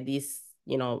Australia, like these,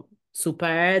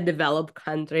 super developed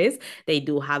countries, they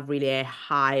do have really a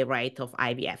high rate of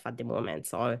IVF at the moment.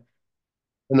 So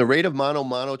And the rate of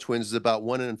mono-mono twins is about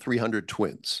 1 in 300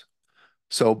 twins.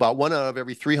 So about one out of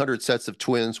every 300 sets of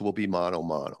twins will be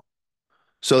mono-mono.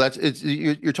 So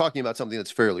you're talking about something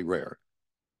that's fairly rare.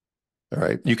 All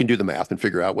right. You can do the math and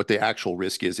figure out what the actual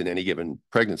risk is in any given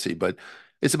pregnancy, but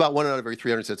it's about one out of every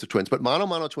 300 sets of twins. But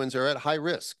mono-mono twins are at high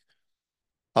risk.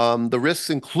 The risks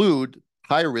include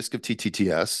higher risk of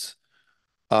TTTS,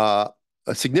 uh,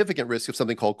 a significant risk of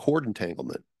something called cord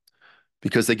entanglement,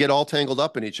 because they get all tangled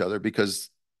up in each other because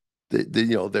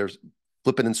they're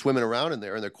flipping and swimming around in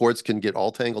there, and their cords can get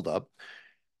all tangled up.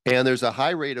 And there's a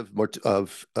high rate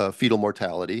of fetal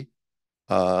mortality,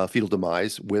 fetal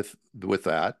demise with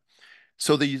that.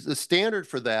 So the standard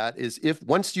for that is if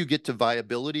once you get to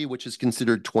viability, which is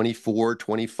considered 24,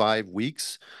 25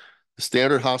 weeks, the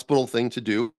standard hospital thing to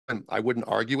do, and I wouldn't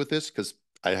argue with this because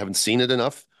I haven't seen it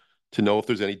enough to know if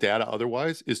there's any data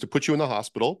otherwise, is to put you in the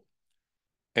hospital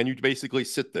and you basically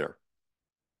sit there.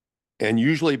 And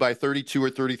usually by 32 or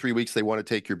 33 weeks, they want to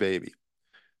take your babies,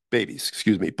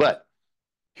 excuse me. But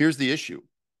here's the issue.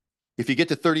 If you get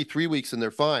to 33 weeks and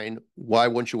they're fine, why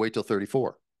wouldn't you wait till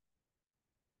 34?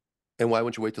 And why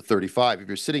wouldn't you wait till 35 if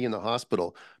you're sitting in the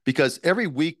hospital? Because every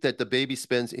week that the baby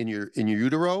spends in your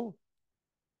utero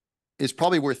is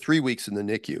probably worth 3 weeks in the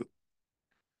NICU.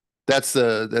 That's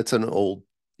an old,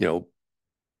 you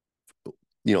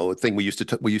know, thing we used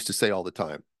to say all the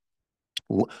time.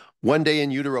 One day in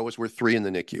utero is worth three in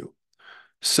the NICU.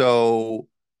 So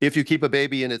if you keep a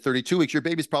baby in at 32 weeks, your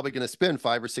baby's probably going to spend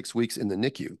 5 or 6 weeks in the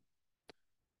NICU,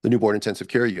 the newborn intensive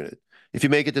care unit. If you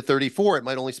make it to 34, it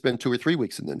might only spend 2 or 3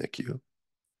 weeks in the NICU.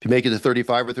 If you make it to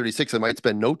 35 or 36, it might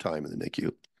spend no time in the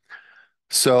NICU.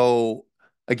 So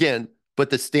again, but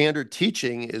the standard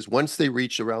teaching is once they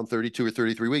reach around 32 or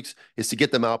 33 weeks is to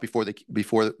get them out before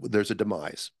there's a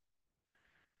demise.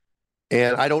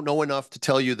 And I don't know enough to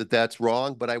tell you that that's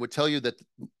wrong, but I would tell you that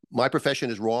my profession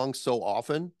is wrong so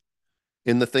often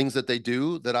in the things that they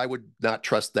do that I would not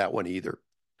trust that one either.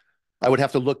 I would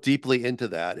have to look deeply into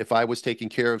that if I was taking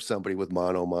care of somebody with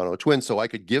mono twins so I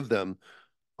could give them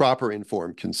proper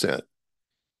informed consent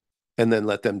and then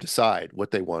let them decide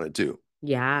what they want to do.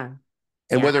 yeah,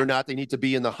 And whether yeah, or not they need to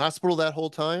be in the hospital that whole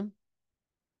time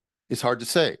is hard to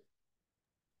say.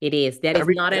 it is. There is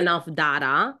Every not enough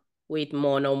data with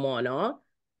mono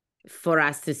for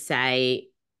us to say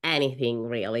anything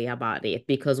really about it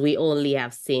because we only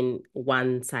have seen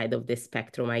one side of the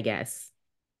spectrum, I guess.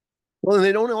 well, and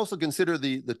they don't also consider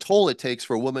the toll it takes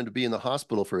for a woman to be in the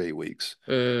hospital for 8 weeks.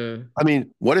 Mm, I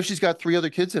mean, what if she's got three other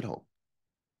kids at home?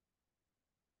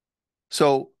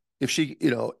 So if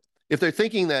they're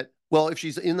thinking that, well, if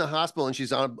she's in the hospital and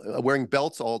she's on wearing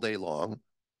belts all day long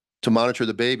to monitor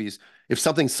the babies, if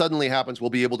something suddenly happens, we'll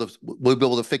be able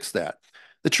to fix that.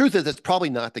 The truth is, that's probably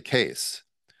not the case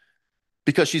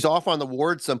because she's off on the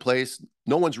ward someplace.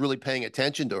 No one's really paying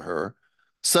attention to her.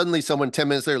 Suddenly, someone 10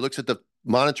 minutes later looks at the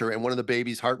monitor and one of the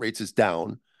baby's heart rates is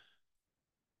down.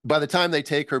 By the time they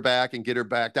take her back and get her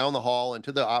back down the hall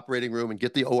into the operating room and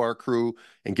get the OR crew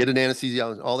and get an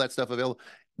anesthesiologist and all that stuff available,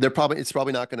 it's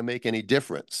probably not going to make any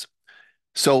difference.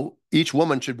 So each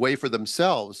woman should weigh for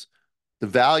themselves the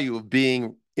value of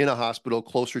being in a hospital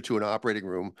closer to an operating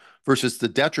room versus the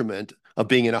detriment of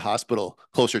being in a hospital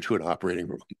closer to an operating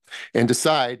room and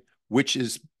decide which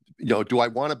is, do I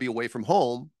want to be away from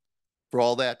home for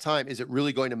all that time? Is it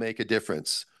really going to make a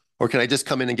difference? Or can I just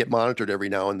come in and get monitored every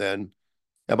now and then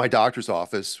at my doctor's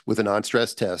office with a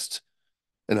non-stress test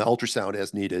and an ultrasound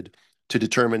as needed to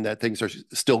determine that things are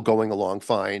still going along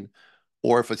fine?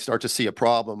 Or if I start to see a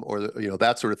problem or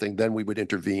that sort of thing, then we would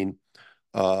intervene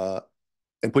uh,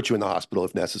 and put you in the hospital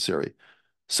if necessary.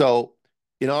 So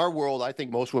in our world, I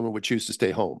think most women would choose to stay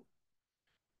home,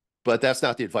 but that's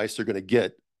not the advice they're going to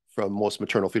get from most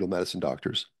maternal fetal medicine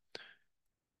doctors.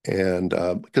 And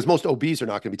because most OBs are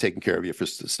not going to be taking care of you for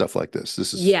stuff like this.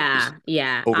 This is this is yeah,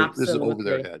 yeah, over their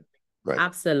absolutely. head, right?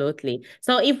 Absolutely.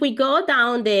 So if we go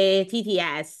down the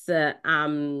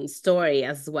TTS story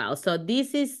as well, so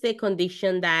this is the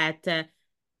condition that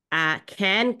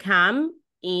can come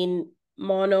in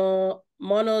mono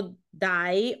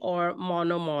or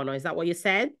mono. Is that what you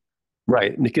said?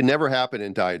 Right. And it can never happen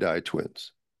in di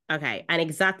twins. Okay. And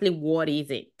exactly what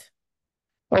is it?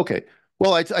 Okay.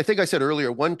 Well, I think I said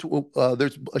earlier,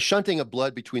 there's a shunting of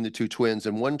blood between the two twins,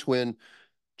 and one twin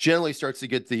generally starts to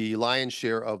get the lion's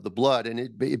share of the blood, and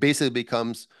it basically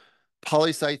becomes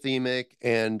polycythemic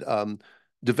and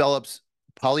develops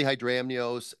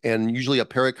polyhydramnios and usually a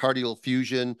pericardial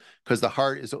effusion because the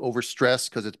heart is overstressed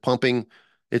because it's pumping,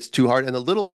 it's too hard. And the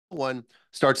little one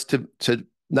starts to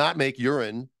not make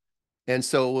urine. And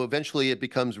so eventually it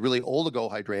becomes really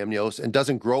oligohydramnios and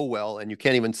doesn't grow well. And you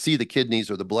can't even see the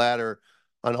kidneys or the bladder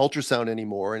on ultrasound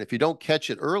anymore. And if you don't catch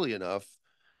it early enough,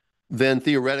 then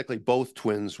theoretically both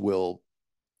twins will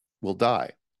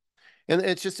die. And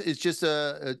it's just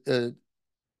a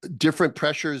different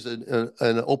pressures and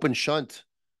an open shunt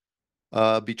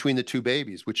between the two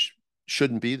babies, which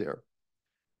shouldn't be there.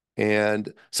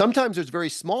 And sometimes there's very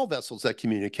small vessels that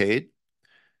communicate.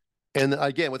 And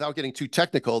again, without getting too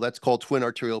technical, that's called twin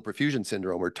arterial perfusion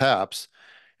syndrome, or TAPS.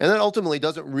 And that ultimately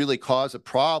doesn't really cause a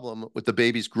problem with the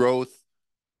baby's growth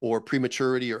or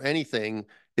prematurity or anything.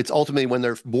 It's ultimately when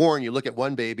they're born, you look at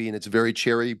one baby and it's very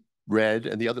cherry red,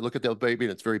 and the other look at the baby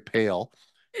and it's very pale.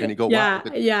 And you go, wow.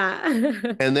 Yeah, yeah.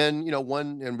 And then,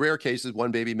 one in rare cases,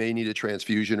 one baby may need a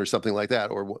transfusion or something like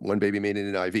that, or one baby may need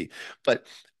an IV. But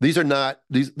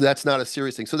that's not a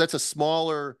serious thing. So that's a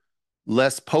smaller,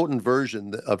 less potent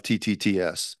version of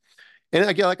TTTS. And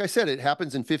again, like I said, it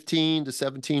happens in 15 to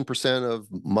 17% of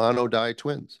monodi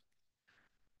twins.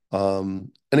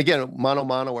 And again,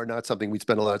 mono are not something we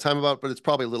spend a lot of time about, but it's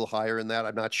probably a little higher in that.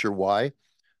 I'm not sure why.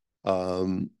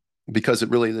 Because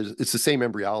it's the same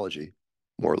embryology,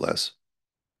 more or less.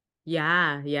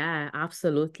 Yeah, yeah,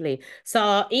 absolutely.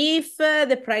 So if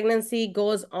the pregnancy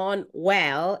goes on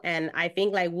well, and I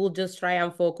think like we'll just try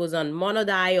and focus on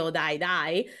monodi or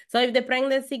die. So if the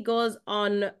pregnancy goes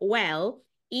on well,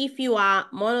 if you are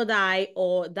monodi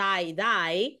or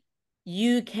die,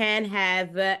 you can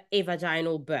have a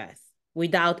vaginal birth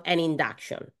without any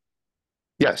induction.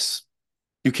 Yes,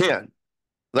 you can.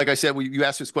 Like I said, you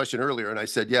asked this question earlier, and I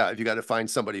said, yeah, if you got to find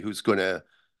somebody who's going to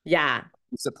Yeah,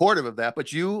 be supportive of that,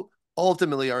 but you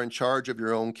ultimately are in charge of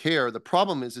your own care. The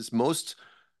problem is most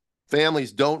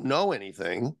families don't know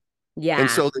anything, and yeah,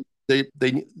 so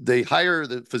they hire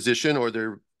the physician or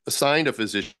they're assigned a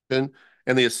physician,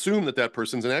 and they assume that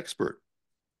person's an expert.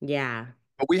 yeah,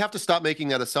 But we have to stop making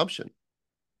that assumption.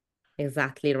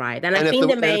 exactly right. And I And if think the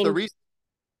the and if the main, reason,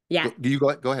 yeah. you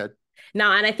go ahead.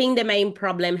 Now, and I think the main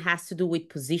problem has to do with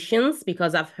positions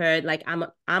because I've heard like I'm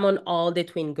on all the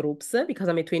twin groups because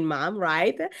I'm a twin mom,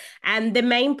 right? And the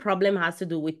main problem has to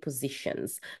do with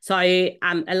positions. So a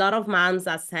lot of moms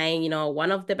are saying,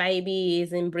 one of the baby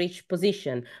is in breech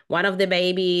position, one of the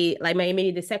baby, like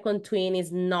maybe the second twin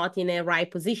is not in a right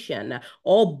position,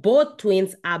 or both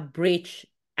twins are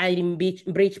in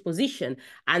breech position,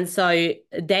 and so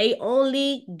they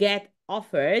only get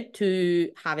offered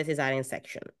to have a cesarean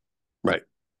section. Right,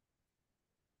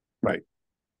 right.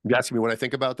 You asking me what I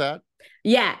think about that?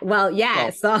 Yeah, well, yeah.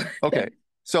 Well, So, okay.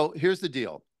 So here's the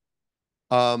deal.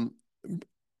 Um,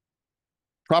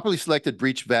 Properly selected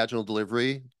breech vaginal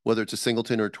delivery, whether it's a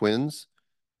singleton or twins,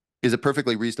 is a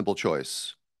perfectly reasonable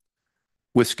choice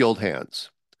with skilled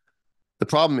hands. The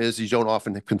problem is you don't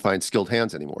often can find skilled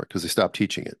hands anymore because they stopped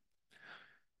teaching it.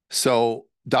 So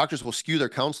doctors will skew their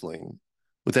counseling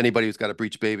with anybody who's got a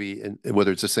breech baby, and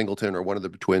whether it's a singleton or one of the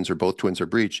twins or both twins are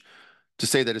breech, to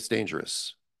say that it's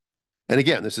dangerous. And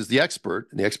again, this is the expert,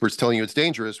 and the expert's telling you it's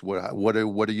dangerous. What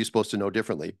are you supposed to know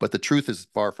differently? But the truth is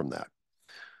far from that.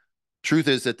 Truth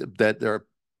is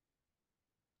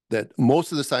that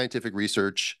most of the scientific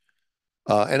research,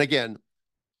 and again,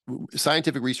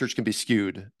 scientific research can be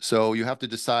skewed. So you have to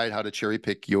decide how to cherry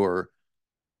pick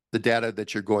the data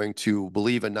that you're going to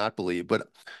believe and not believe. But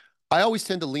I always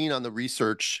tend to lean on the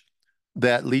research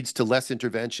that leads to less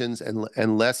interventions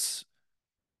and less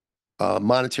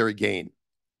monetary gain.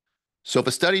 So if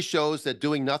a study shows that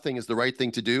doing nothing is the right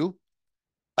thing to do,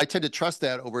 I tend to trust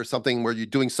that over something where you're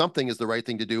doing something is the right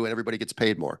thing to do and everybody gets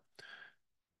paid more.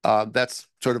 That's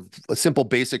sort of a simple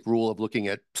basic rule of looking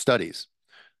at studies.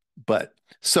 But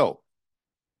so,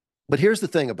 but here's the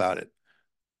thing about it.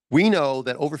 We know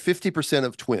that over 50%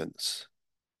 of twins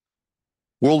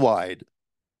worldwide,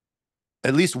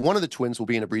 at least one of the twins will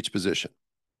be in a breech position.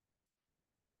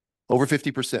 Over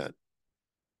 50%.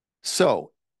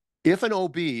 So if an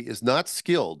OB is not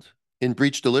skilled in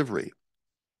breech delivery,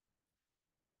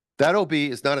 that OB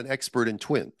is not an expert in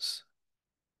twins.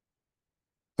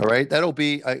 All right, that OB,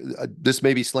 this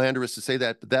may be slanderous to say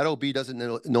that, but that OB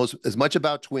doesn't knows as much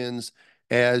about twins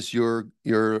as your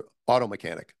auto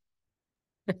mechanic.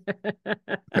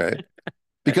 Okay,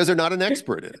 because they're not an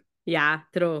expert in it. yeah,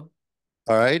 true.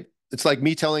 All right, it's like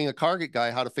me telling a car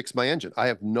guy how to fix my engine. I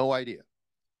have no idea.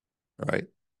 All right,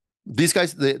 these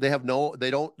guys they're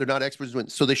not experts in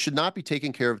twins, so they should not be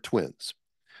taking care of twins.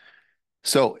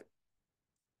 So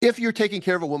if you're taking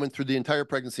care of a woman through the entire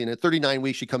pregnancy and at 39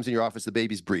 weeks she comes in your office, the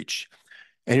baby's breech,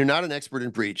 and you're not an expert in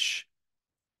breech,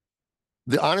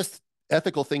 the honest,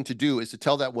 ethical thing to do is to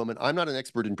tell that woman, I'm not an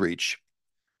expert in breech.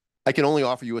 I can only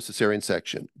offer you a cesarean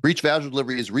section. Breech vaginal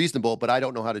delivery is reasonable, but I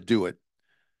don't know how to do it.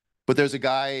 But there's a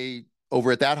guy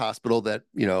over at that hospital that,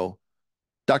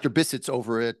 Dr. Bissett's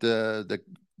over at the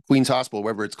Queen's Hospital,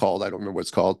 wherever it's called. I don't remember what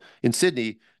it's called in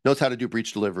Sydney, knows how to do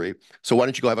breech delivery. So why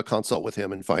don't you go have a consult with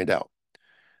him and find out?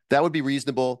 That would be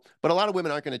reasonable. But a lot of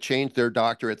women aren't going to change their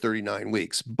doctor at 39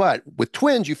 weeks. But with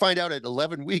twins, you find out at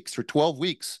 11 weeks or 12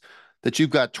 weeks that you've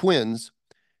got twins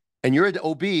and you're an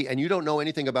OB and you don't know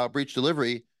anything about breech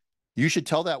delivery. You should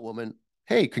tell that woman,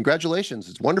 hey, congratulations.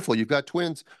 It's wonderful. You've got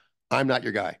twins. I'm not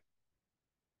your guy.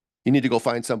 You need to go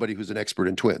find somebody who's an expert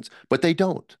in twins. But they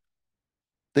don't.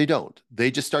 They don't. They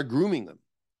just start grooming them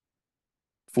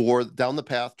for down the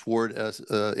path toward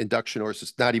induction, or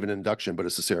not even induction, but a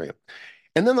cesarean.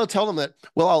 And then they'll tell them that,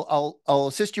 well, I'll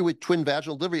assist you with twin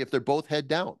vaginal delivery if they're both head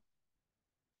down.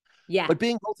 Yeah. But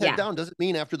being both head Yeah. down doesn't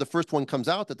mean after the first one comes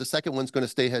out that the second one's going to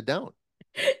stay head down.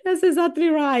 That's exactly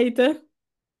right.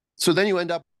 So then you end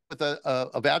up with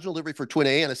a vaginal delivery for twin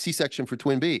A and a C-section for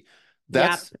twin B.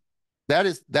 Yeah. That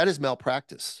is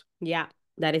malpractice. Yeah.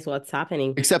 That is what's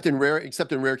happening. Except in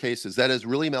rare cases, that is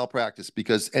really malpractice,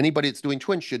 because anybody that's doing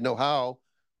twins should know how,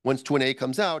 once twin A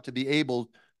comes out, to be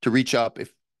able to reach up.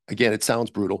 If again, it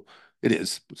sounds brutal, it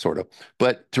is sort of,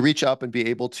 but to reach up and be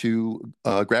able to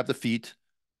grab the feet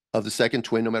of the second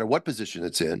twin, no matter what position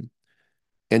it's in,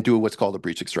 and do what's called a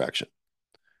breech extraction.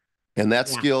 And that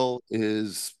skill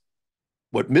is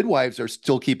what midwives are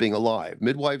still keeping alive.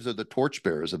 Midwives are the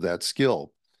torchbearers of that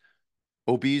skill.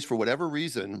 OBs, for whatever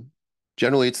reason,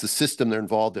 generally it's the system they're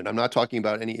involved in. I'm not talking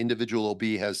about any individual OB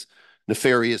has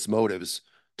nefarious motives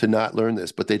to not learn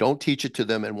this, but they don't teach it to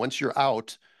them. And once you're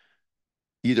out,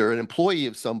 either an employee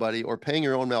of somebody or paying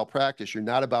your own malpractice, you're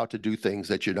not about to do things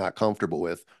that you're not comfortable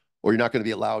with, or you're not going to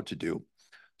be allowed to do.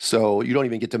 So you don't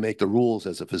even get to make the rules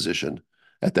as a physician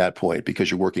at that point, because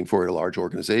you're working for a large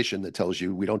organization that tells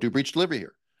you, we don't do breech delivery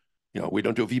here. We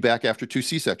don't do a VBAC after 2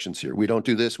 C-sections here. We don't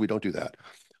do this. We don't do that.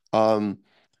 And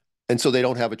so they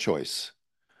don't have a choice.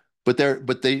 But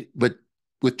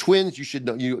with twins,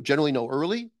 you generally know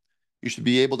early. You should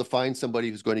be able to find somebody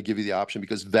who's going to give you the option,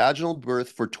 because vaginal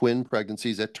birth for twin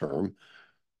pregnancies at term,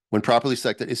 when properly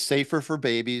selected, is safer for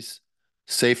babies,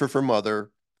 safer for mother,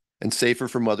 and safer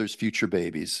for mother's future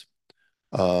babies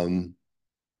than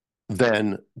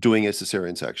doing a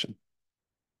cesarean section.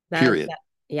 Period.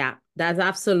 Yeah, that's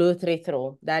absolutely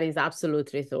true. That is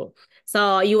absolutely true.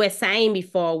 So you were saying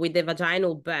before, with the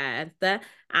vaginal birth, the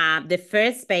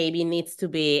first baby needs to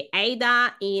be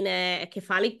either in a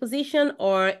cephalic position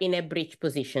or in a breech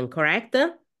position, correct?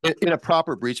 In a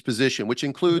proper breech position, which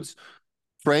includes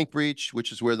frank breech,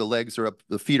 which is where the legs are up,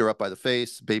 the feet are up by the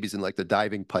face, baby's in like the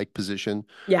diving pike position.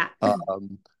 Yeah.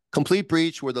 Complete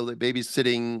breech, where the baby's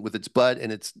sitting with its butt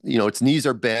and its knees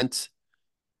are bent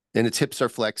and its hips are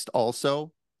flexed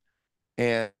also.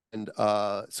 And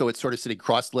so it's sort of sitting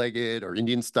cross-legged or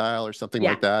Indian style or something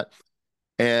like that.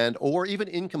 Or even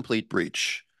incomplete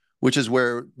breech, which is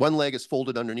where one leg is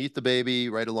folded underneath the baby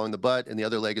right along the butt and the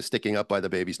other leg is sticking up by the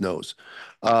baby's nose.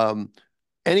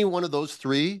 Any one of those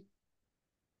three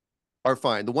are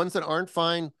fine. The ones that aren't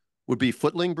fine would be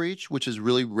footling breech, which is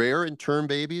really rare in term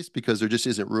babies because there just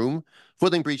isn't room.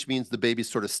 Footling breech means the baby's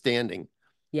sort of standing.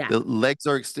 Yeah.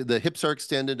 The hips are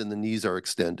extended and the knees are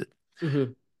extended.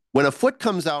 Mm-hmm. When a foot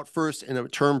comes out first in a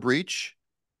term breech,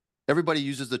 everybody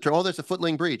uses the term, oh, there's a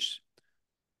footling breech,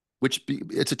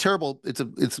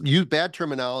 it's bad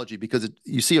terminology, because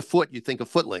you see a foot, you think of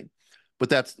footling,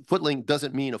 but footling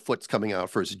doesn't mean a foot's coming out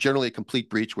first. It's generally a complete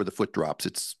breech where the foot drops.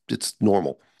 It's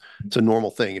normal. It's a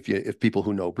normal thing if people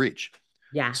who know breech.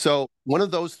 Yeah. So one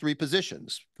of those three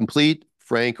positions, complete,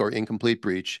 frank, or incomplete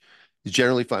breech, is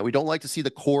generally fine. We don't like to see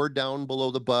the cord down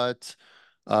below the butt,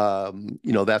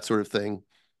 that sort of thing.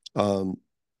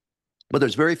 But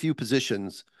there's very few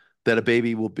positions that a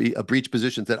baby will be breech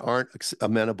positions that aren't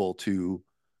amenable to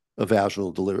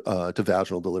vaginal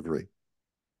delivery.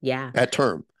 Yeah. At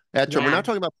term. We're not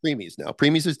talking about preemies now.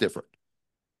 Preemies is different.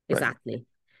 Exactly.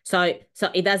 Right. So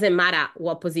it doesn't matter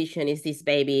what position is this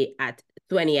baby at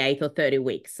 28 or 30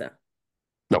 weeks.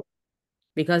 No.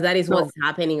 Because that is what's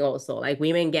happening also. Like,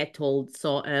 women get told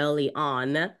so early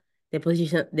on the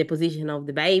position of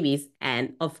the babies,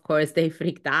 and of course they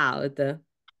freaked out.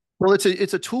 Well,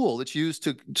 it's a tool that's used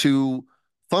to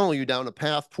funnel you down a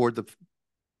path toward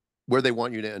where they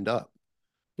want you to end up.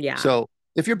 Yeah. So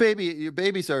if your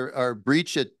babies are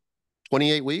breech at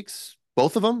 28 weeks,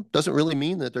 both of them, doesn't really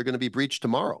mean that they're going to be breached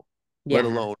tomorrow, let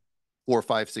alone 4,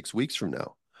 5, 6 weeks from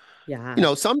now.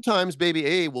 Yeah. Sometimes baby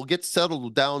A will get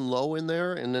settled down low in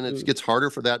there, and then it Mm. gets harder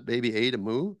for that baby A to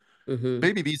move. Mm-hmm.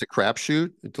 Baby B's a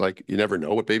crapshoot. It's like you never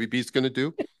know what baby B's going to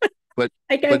do. But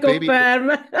I can but baby, confirm.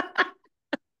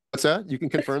 what's that? You can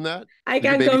confirm that? I Did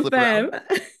your can baby flip around?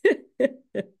 confirm.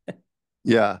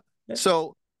 Yeah.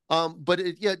 So, but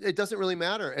yeah, it doesn't really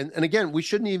matter. And again, we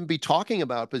shouldn't even be talking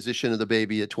about position of the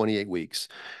baby at 28 weeks.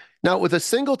 Now, with a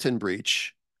singleton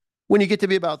breech, when you get to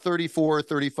be about 34,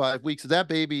 35 weeks, if that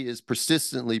baby is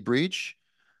persistently breech,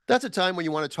 that's a time when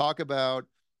you want to talk about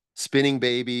spinning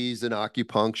babies and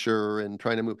acupuncture and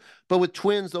trying to move. But with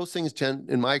twins, those things tend,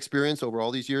 in my experience over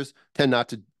all these years, tend not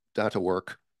to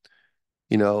work.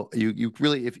 You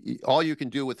really, if all you can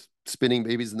do with spinning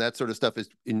babies and that sort of stuff is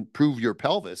improve your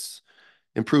pelvis,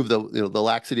 improve the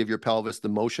laxity of your pelvis, the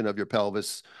motion of your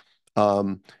pelvis,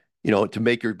 um, to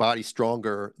make your body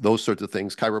stronger, those sorts of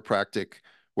things, chiropractic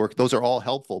work, those are all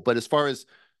helpful. But as far as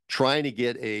trying to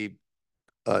get a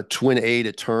twin A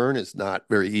to turn is not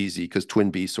very easy because twin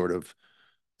B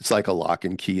it's like a lock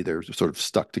and key. They're sort of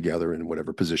stuck together in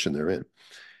whatever position they're in.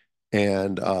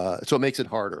 And so it makes it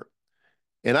harder.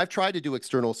 And I've tried to do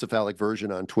external cephalic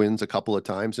version on twins a couple of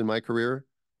times in my career.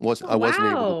 Oh, I wasn't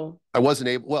able to.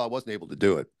 wow. I wasn't able to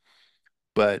do it.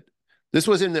 But this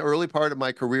was in the early part of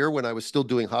my career when I was still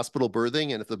doing hospital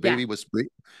birthing, and Yeah.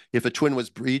 if a twin was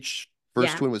breech,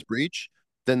 first Yeah. twin was breech,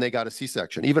 then they got a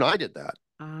C-section. Even I did that.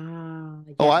 Ah,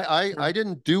 Oh, yeah. I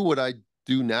didn't do what I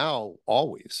do now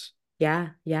always. Yeah.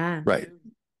 Yeah. Right.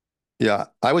 Yeah.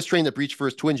 I was trained that breech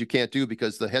first twins you can't do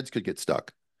because the heads could get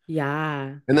stuck.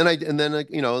 Yeah. And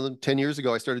then 10 years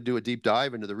ago, I started to do a deep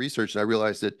dive into the research, and I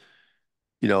realized that,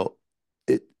 you know,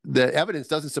 the evidence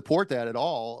doesn't support that at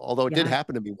all, although it did Yeah.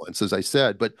 happen to me once, as I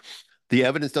said, but the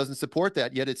evidence doesn't support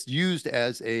that, yet it's used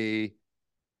as a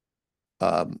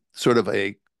sort of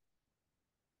a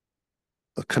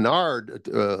canard.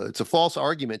 It's a false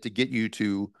argument to get you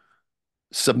to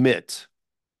submit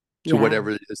to Yeah.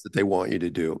 whatever it is that they want you to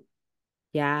do.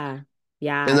 Yeah. And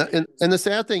Yeah. the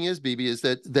sad thing is, BB, is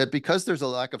that because there's a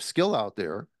lack of skill out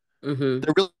there, Mm-hmm.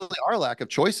 there really are a lack of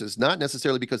choices, not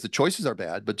necessarily because the choices are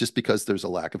bad, but just because there's a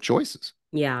lack of choices.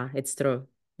 Yeah, it's true.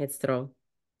 It's true.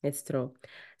 It's true.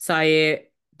 So,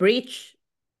 breech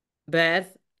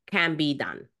birth can be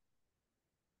done.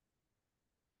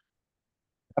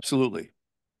 Absolutely.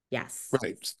 Yes.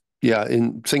 Right. Yeah,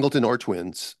 in singleton or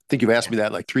twins. I think you've asked Yeah. me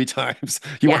that like 3 times.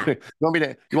 You want Yeah.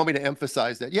 me, you want me to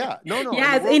emphasize that? Yeah. No, no. And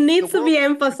Yes, it needs to be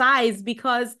emphasized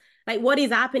because like what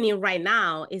is happening right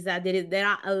now is that there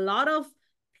are a lot of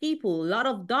people, a lot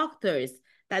of doctors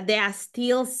that they are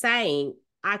still saying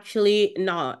actually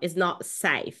no, it's not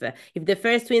safe. If the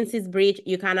first twins is breech,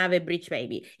 you can't have a breech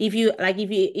baby. If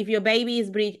your baby is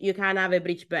breech, you can't have a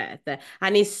breech birth.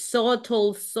 And it's so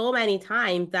told so many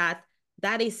times that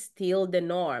that is still the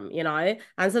norm, you know?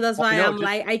 And so that's Well, why no, I'm just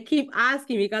like, I keep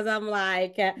asking because I'm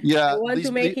like, I yeah, want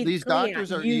to make it these clear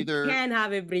doctors are you either can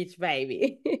have a breech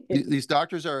baby. these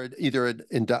doctors are either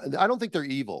I don't think they're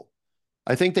evil.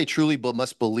 I think they truly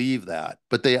must believe that,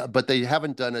 but they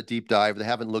haven't done a deep dive. They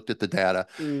haven't looked at the data.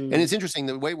 And Mm, it's interesting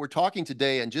the way we're talking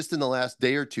today, and just in the last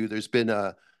day or two, there's been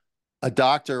a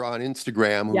doctor on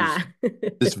Instagram yeah. who's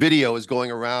this video is going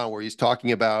around where he's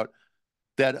talking about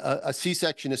that a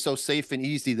C-section is so safe and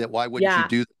easy that why wouldn't you Yeah.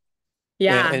 do that?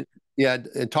 Yeah. And yeah,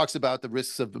 and talks about the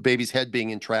risks of the baby's head being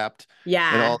entrapped and all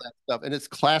Yeah. that stuff. And it's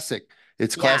classic.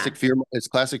 It's Yeah. classic fear. It's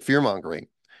classic fear mongering.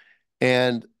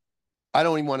 And I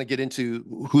don't even want to get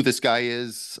into who this guy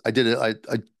is. I did a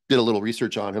little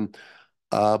research on him,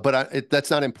 but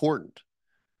that's not important.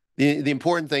 The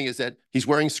important thing is that he's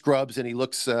wearing scrubs and he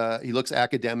looks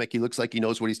academic. He looks like he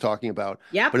knows what he's talking about.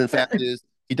 Yep. But in fact, is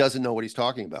he doesn't know what he's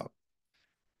talking about.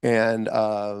 And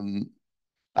I'm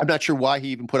not sure why he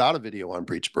even put out a video on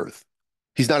breech birth.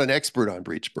 He's not an expert on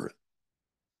breech birth.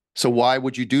 So why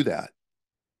would you do that?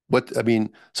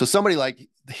 So somebody like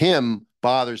him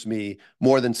bothers me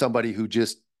more than somebody who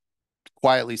just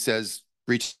quietly says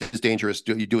breech is dangerous.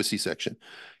 You do a C-section.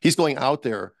 He's going out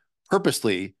there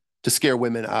purposely to scare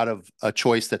women out of a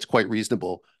choice that's quite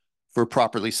reasonable for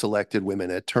properly selected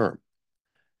women at term.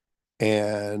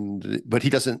 But he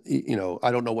doesn't,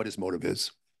 I don't know what his motive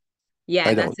is. Yeah,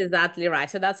 I that's don't. exactly right.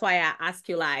 So that's why I ask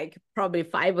you like probably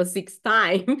 5 or 6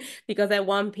 times because I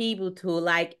want people to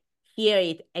like hear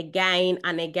it again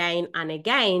and again and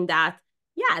again that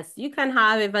yes, you can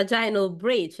have a vaginal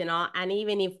breach, and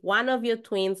even if one of your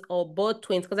twins or both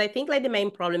twins, because I think like the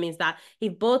main problem is that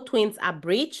if both twins are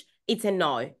breech, it's a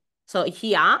no. So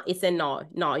here it's a no.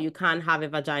 No, you can't have a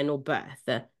vaginal birth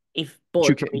if But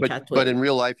you both can't. breech are But in twins.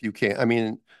 real life, you can't. I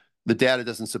mean, The data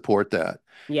doesn't support that.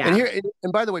 And Yeah. here,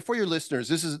 and by the way, for your listeners,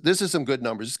 this is some good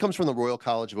numbers. This comes from the Royal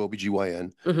College of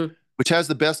OBGYN, Hmm. which has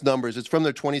the best numbers. It's from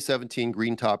their 2017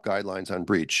 Green Top Guidelines on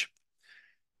breech.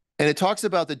 And it talks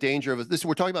about the danger of this.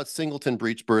 We're talking about singleton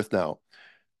breech birth now.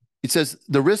 It says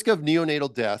the risk of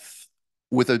neonatal death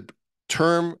with a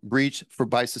term breech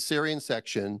by cesarean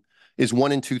section is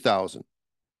 1 in 2,000.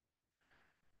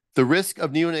 The risk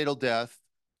of neonatal death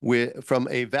from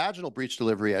a vaginal breech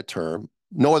delivery at term,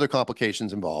 no other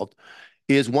complications involved,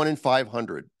 is 1 in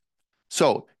 500.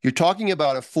 So you're talking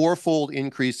about a fourfold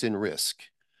increase in risk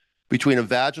between a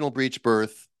vaginal breech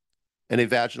birth and a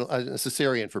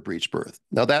cesarean for breech birth.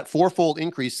 Now that fourfold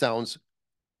increase sounds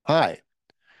high,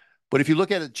 but if you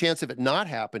look at the chance of it not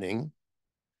happening,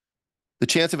 the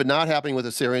chance of it not happening with a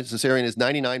cesarean is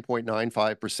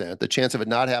 99.95%. The chance of it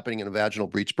not happening in a vaginal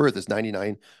breech birth is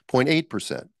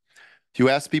 99.8%. If you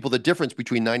ask people the difference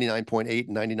between 99.8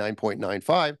 and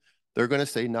 99.95, they're going to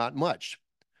say not much.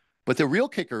 But the real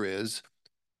kicker is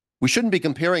we shouldn't be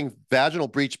comparing vaginal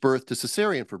breech birth to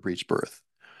cesarean for breech birth.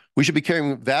 We should be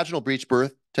comparing vaginal breech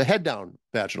birth to head down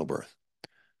vaginal birth.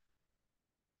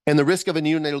 And the risk of a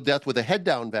neonatal death with a head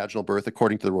down vaginal birth,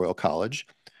 according to the Royal College,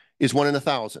 is 1 in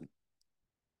 1,000.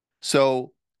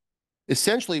 So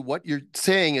essentially what you're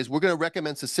saying is we're going to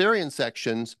recommend cesarean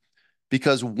sections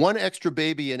because one extra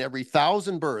baby in every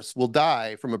 1,000 births will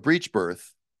die from a breech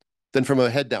birth than from a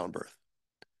head down birth.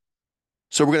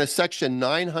 So we're going to section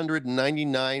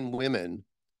 999 women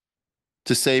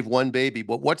to save one baby.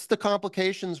 But what's the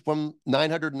complications from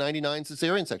 999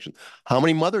 cesarean sections? How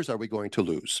many mothers are we going to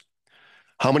lose?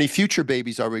 How many future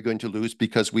babies are we going to lose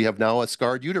because we have now a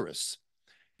scarred uterus?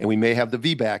 And we may have the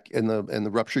VBAC and the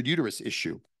ruptured uterus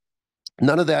issue.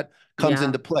 None of that comes Yeah.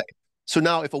 into play. So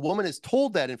now if a woman is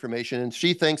told that information and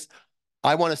she thinks,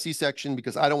 I want a C-section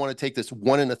because I don't want to take this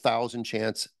 1 in 1,000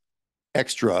 chance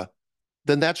extra,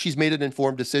 then she's made an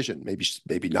informed decision.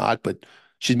 Maybe not, but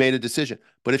she's made a decision.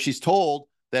 But if she's told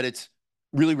that it's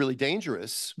really, really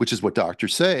dangerous, which is what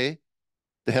doctors say,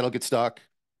 the head will get stuck,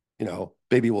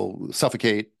 baby will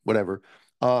suffocate, whatever.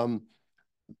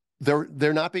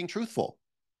 They're not being truthful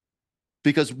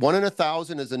because 1 in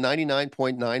 1,000 is a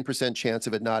 99.9% chance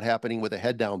of it not happening with a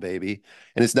head down baby,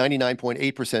 and it's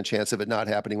 99.8% chance of it not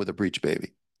happening with a breech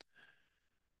baby.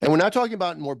 And we're not talking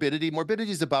about morbidity.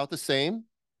 Morbidity is about the same,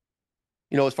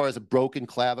 as far as a broken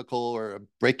clavicle or a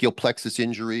brachial plexus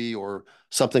injury or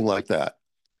something like that.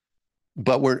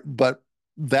 But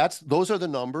those are the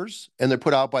numbers, and they're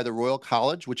put out by the Royal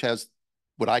College, which has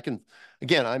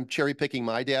again, I'm cherry picking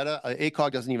my data.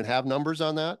 ACOG doesn't even have numbers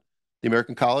on that. The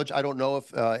American College, I don't know if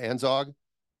ANZOG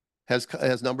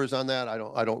has numbers on that. I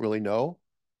don't really know.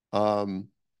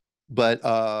 But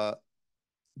the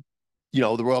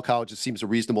Royal College seems a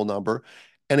reasonable number.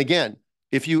 And again,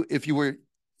 if you were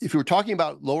talking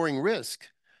about lowering risk,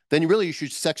 then you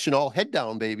should section all head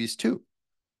down babies too,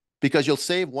 because you'll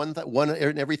save one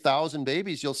in every 1,000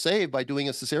 babies you'll save by doing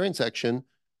a cesarean section,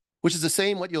 which is the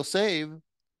same what you'll save,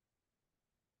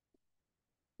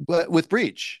 but with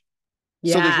breech.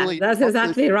 So there's Yeah, really that's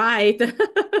exactly right.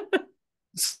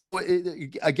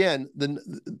 again,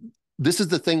 this is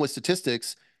the thing with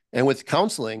statistics and with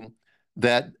counseling,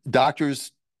 that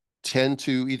doctors tend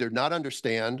to either not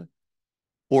understand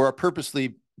or are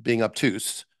purposely being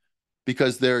obtuse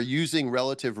because they're using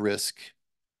relative risk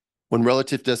when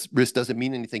relative risk doesn't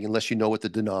mean anything unless you know what the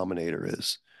denominator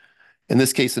is. In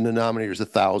this case, the denominator is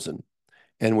 1,000,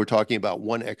 and we're talking about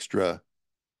one extra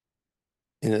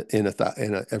in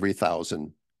every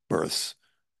 1,000 births.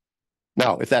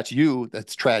 Now, if that's you,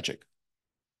 that's tragic.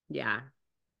 Yeah,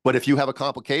 But if you have a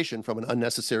complication from an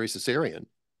unnecessary cesarean,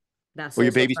 that's or your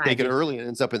also baby's taken tragic. early and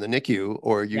ends up in the NICU,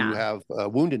 or you Yeah. have a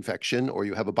wound infection, or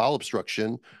you have a bowel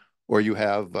obstruction, or you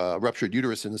have ruptured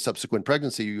uterus in the subsequent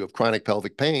pregnancy, you have chronic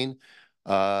pelvic pain,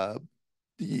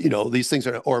 these things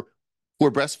are, or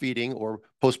poor breastfeeding or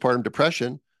postpartum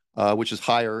depression, which is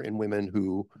higher in women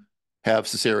who have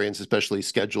cesareans, especially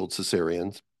scheduled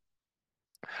cesareans.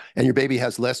 And your baby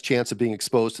has less chance of being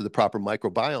exposed to the proper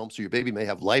microbiome. So your baby may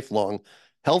have lifelong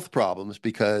health problems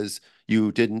because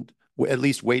you didn't at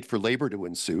least wait for labor to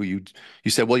ensue. You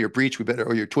said, well, you're breech,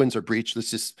 or your twins are breech.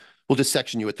 We'll just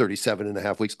section you at 37 and a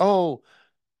half weeks. Oh,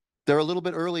 they're a little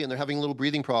bit early and they're having a little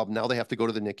breathing problem. Now they have to go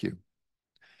to the NICU.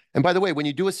 And by the way, when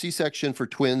you do a C-section for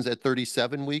twins at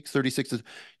 37 weeks, 36,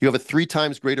 you have a 3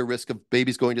 times greater risk of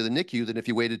babies going to the NICU than if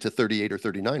you waited to 38 or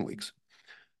 39 weeks.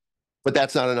 But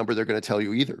that's not a number they're going to tell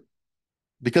you either.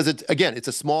 Because it's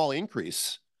a small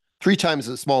increase. 3 times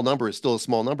a small number is still a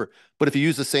small number. But if you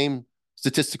use the same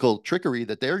statistical trickery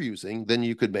that they're using, then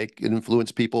you could make and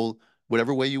influence people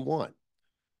whatever way you want.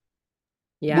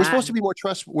 Yeah. we're supposed to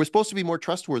be more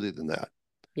trustworthy than that.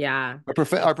 Yeah.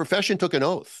 Our profession took an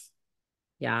oath,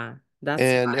 Yeah. That's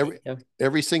and right.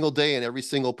 every single day in every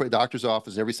single doctor's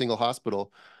office, every single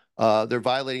hospital, they're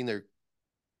violating their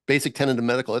basic tenet of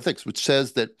medical ethics, which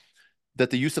says that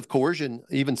the use of coercion,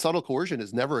 even subtle coercion,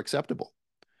 is never acceptable.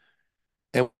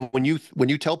 And when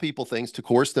you tell people things to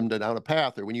coerce them down a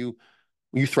path, or when you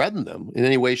threaten them in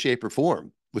any way, shape, or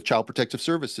form with child protective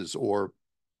services or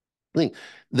thing,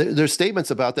 there's statements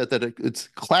about that it's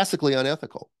classically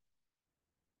unethical,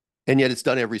 and yet it's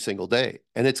done every single day,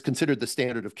 and it's considered the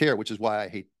standard of care, which is why I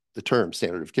hate the term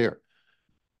standard of care,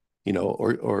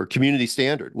 or community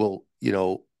standard. Well,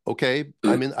 okay,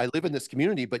 I live in this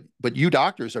community, but you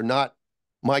doctors are not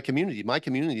my community. My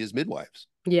community is midwives.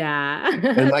 Yeah.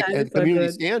 And That is so community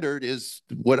good. standard is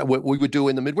what we would do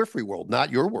in the midwifery world, not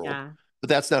your world. Yeah. But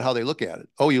that's not how they look at it.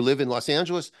 Oh, you live in Los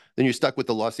Angeles, then you're stuck with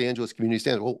the Los Angeles community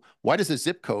standard. Well, why does the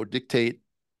zip code dictate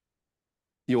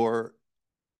your?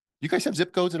 You guys have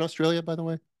zip codes in Australia, by the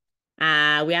way?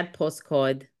 We had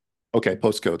postcode. Okay,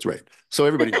 postcodes, right. So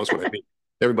everybody knows what I mean.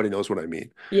 Everybody knows what I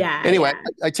mean. Yeah, Anyway,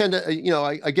 yeah. I tend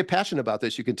to, I get passionate about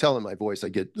this. You can tell in my voice. I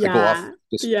go off Yeah.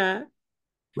 just Yeah.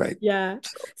 right. Yeah.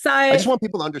 So I So just want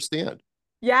people to understand.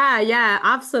 yeah, yeah,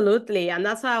 absolutely. And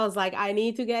that's why I was like, I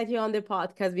need to get you on the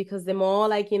podcast because the more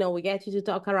like, we get you to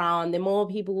talk around, the more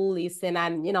people will listen.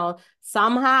 And,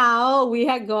 somehow we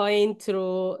are going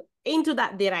through into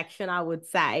that direction, I would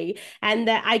say. And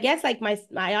I guess like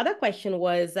my other question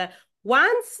was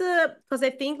once, because I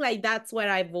think like that's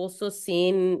where I've also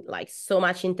seen like so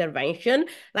much intervention.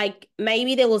 Like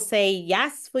maybe they will say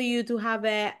yes for you to have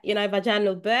a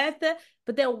vaginal birth,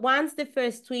 but then once the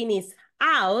first twin is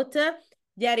out,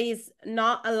 there is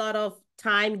not a lot of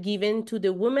time given to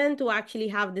the woman to actually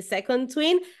have the second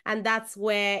twin. And that's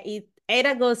where it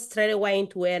either goes straight away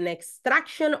into an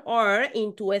extraction or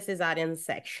into a cesarean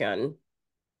section.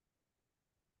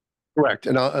 Correct.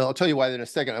 And I'll tell you why in a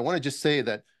second. I want to just say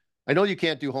that I know you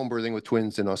can't do home birthing with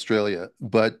twins in Australia,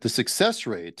 but the success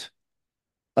rate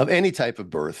of any type of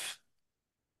birth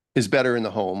is better in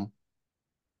the home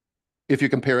if you're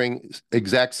comparing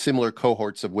exact similar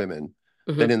cohorts of women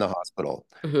than Mm-hmm. in the hospital.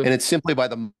 Mm-hmm. And it's simply by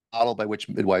the model by which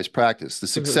midwives practice. The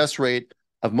Mm-hmm. success rate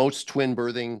of most twin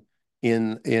birthing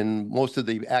in most of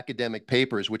the academic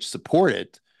papers which support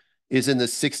it is in the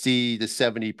 60 to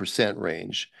 70%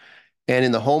 range. And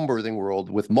in the home birthing world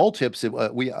with multips,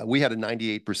 we had a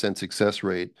 98% success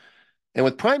rate. And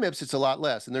with primips, it's a lot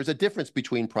less. And there's a difference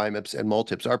between primips and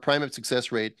multips. Our primip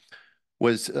success rate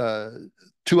was 2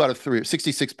 out of 3,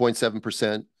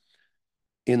 66.7%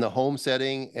 in the home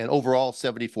setting, and overall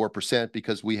 74%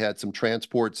 because we had some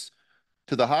transports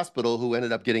to the hospital who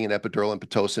ended up getting an epidural and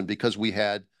Pitocin because we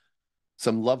had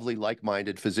some lovely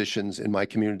like-minded physicians in my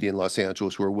community in Los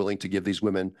Angeles who are willing to give these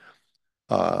women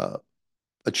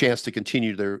a chance to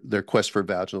continue their quest for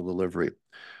vaginal delivery.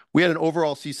 We had an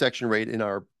overall C-section rate in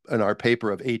our paper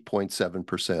of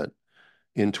 8.7%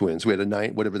 in twins. We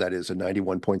had whatever that is, a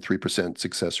 91.3%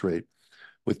 success rate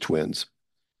with twins.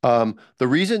 The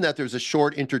reason that there's a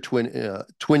short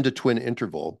twin to twin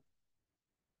interval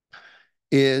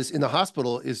is in the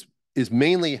hospital is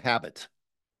mainly habit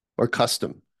or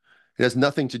custom. It has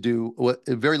nothing to do,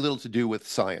 very little to do with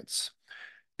science.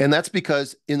 And that's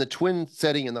because in the twin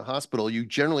setting in the hospital, you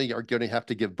generally are going to have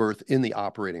to give birth in the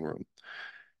operating room.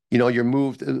 You're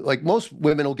moved, like most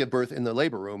women will give birth in the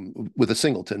labor room with a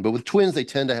singleton, but with twins, they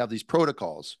tend to have these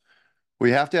protocols where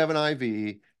you have to have an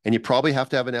IV and you probably have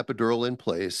to have an epidural in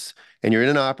place and you're in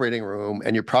an operating room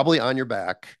and you're probably on your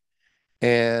back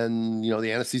and the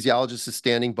anesthesiologist is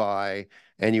standing by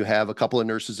and you have a couple of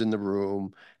nurses in the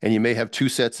room and you may have two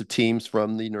sets of teams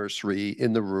from the nursery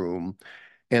in the room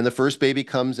and the first baby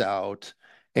comes out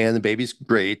and the baby's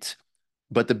great,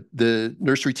 but the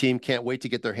nursery team can't wait to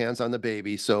get their hands on the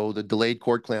baby, so the delayed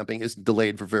cord clamping isn't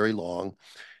delayed for very long,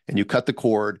 and you cut the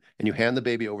cord and you hand the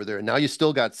baby over there, and now you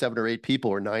still got 7 or 8 people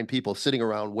or 9 people sitting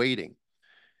around waiting,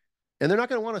 and they're not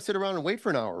going to want to sit around and wait for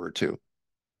an hour or two.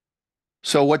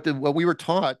 So what we were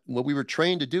taught, what we were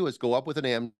trained to do is go up with an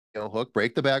amnio hook,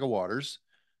 break the bag of waters,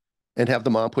 and have the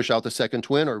mom push out the second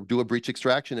twin or do a breech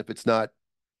extraction if it's not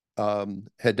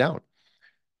head down.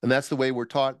 And that's the way we're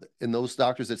taught in those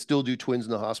doctors that still do twins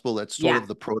in the hospital. That's sort Yeah. of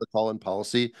the protocol and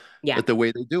policy, Yeah. that the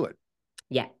way they do it.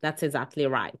 Yeah, that's exactly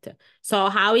right. So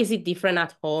how is it different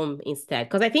at home instead?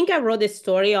 Because I think I wrote a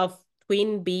story of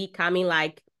twin B coming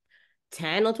like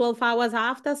 10 or 12 hours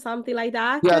after, something like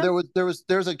that. Yeah,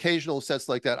 there's occasional sets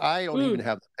like that.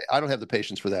 Mm. I don't have the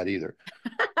patience for that either.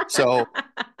 So,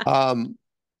 um,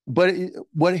 but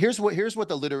here's what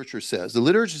the literature says. The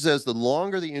literature says the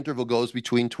longer the interval goes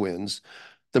between twins,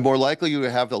 the more likely you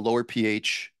have the lower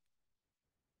pH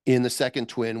in the second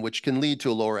twin, which can lead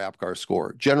to a lower APGAR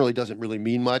score. Generally doesn't really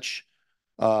mean much.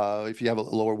 If you have a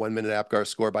lower 1 minute APGAR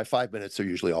score, by 5 minutes, they're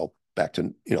usually all back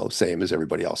to, same as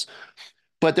everybody else.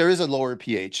 But there is a lower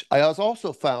pH. I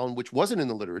also found, which wasn't in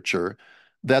the literature,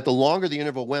 that the longer the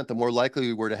interval went, the more likely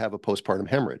we were to have a postpartum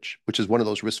hemorrhage, which is one of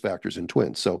those risk factors in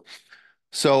twins.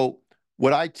 So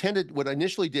what I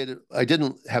initially did, I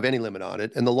didn't have any limit on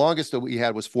it. And the longest that we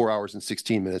had was 4 hours and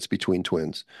 16 minutes between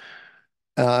twins.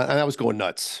 And I was going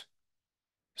nuts,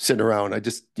 sitting around.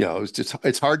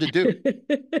 It's hard to do.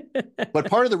 But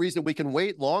part of the reason we can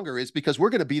wait longer is because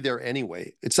we're going to be there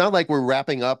anyway. It's not like we're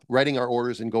wrapping up, writing our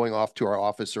orders, and going off to our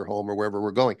office or home or wherever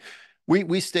we're going.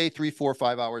 We stay 3, 4,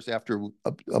 5 hours after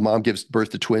a mom gives birth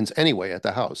to twins anyway at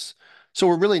the house. So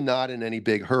we're really not in any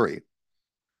big hurry.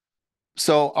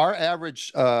 So our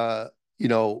average, interval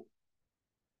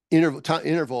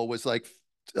was like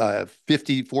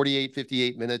 48,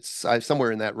 58 minutes,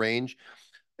 somewhere in that range.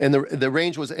 And the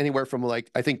range was anywhere from,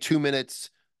 like, I think 2 minutes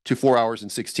to 4 hours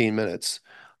and 16 minutes.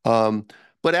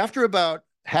 But after about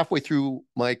halfway through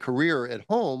my career at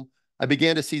home, I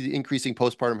began to see the increasing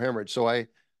postpartum hemorrhage. So I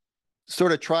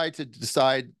sort of tried to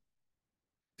decide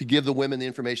to give the women the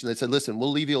information that said, listen,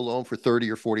 we'll leave you alone for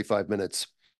 30 or 45 minutes.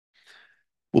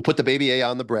 We'll put the baby A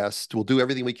on the breast. We'll do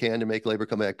everything we can to make labor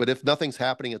come back. But if nothing's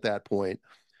happening at that point,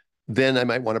 then I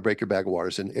might want to break your bag of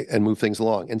waters and move things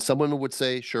along. And some women would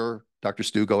say, sure, Dr.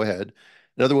 Stu, go ahead.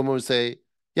 Another woman would say,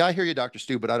 yeah, I hear you, Dr.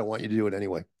 Stu, but I don't want you to do it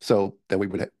anyway. So then we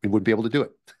would be able to do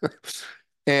it.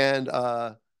 And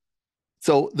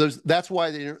so that's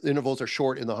why the intervals are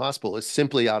short in the hospital. It's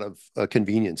simply out of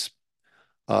convenience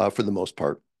for the most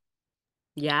part.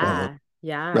 Yeah,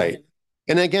 yeah. Right.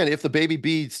 And again, if the baby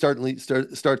B starts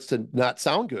to not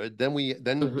sound good, then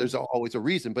there's always a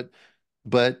reason.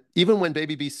 But even when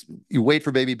you wait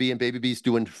for baby B and baby B's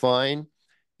doing fine,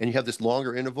 and you have this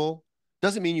longer interval,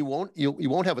 doesn't mean you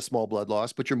won't have a small blood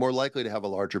loss, but you're more likely to have a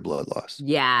larger blood loss.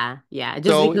 Yeah, yeah. Just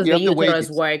So because you the have to wait.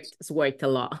 uterus worked a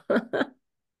lot.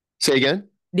 Say again?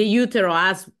 The utero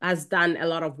has done a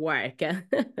lot of work.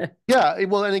 Yeah,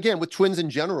 well, and again, with twins in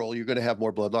general, you're going to have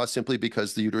more blood loss simply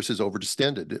because the uterus is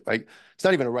overdistended. Right? It's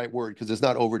not even a right word because it's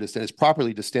not overdistended. It's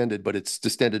properly distended, but it's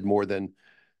distended more than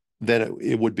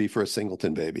it would be for a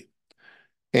singleton baby.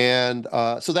 And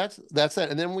so that's that.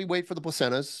 And then we wait for the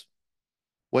placentas.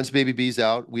 Once baby B's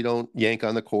out, we don't yank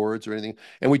on the cords or anything.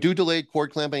 And we do delayed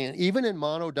cord clamping. And even in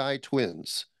mono-die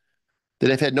twins that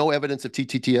have had no evidence of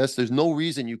TTTS, there's no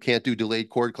reason you can't do delayed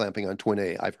cord clamping on twin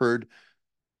A. I've heard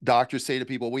doctors say to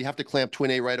people, we have to clamp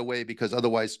twin A right away because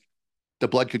otherwise the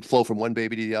blood could flow from one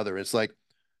baby to the other. It's like,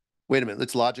 wait a minute,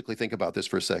 let's logically think about this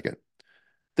for a second.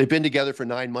 They've been together for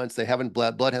 9 months. They haven't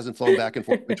blood hasn't flown back and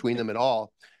forth between them at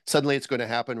all. Suddenly it's going to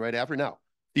happen right after. Now,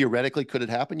 theoretically, could it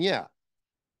happen? Yeah.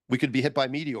 We could be hit by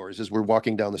meteors as we're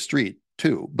walking down the street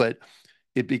too, but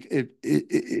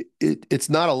it's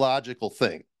not a logical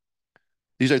thing.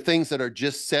 These are things that are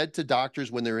just said to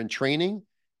doctors when they're in training,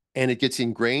 and it gets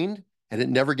ingrained and it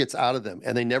never gets out of them.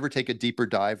 And they never take a deeper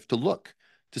dive to look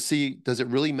to see, does it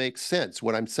really make sense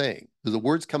what I'm saying? Do the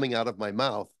words coming out of my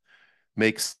mouth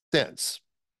make sense?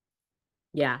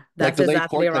 Yeah, Like that's delayed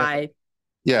exactly cord clamping. right.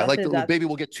 Yeah, That's like the exactly. baby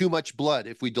will get too much blood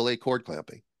if we delay cord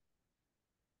clamping.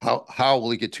 How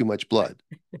will he get too much blood?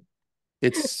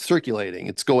 It's circulating.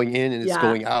 It's going in and it's Yeah,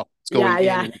 going out. It's yeah, going in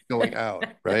yeah. and it's going out,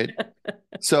 right?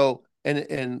 So,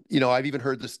 and I've even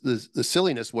heard the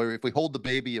silliness where if we hold the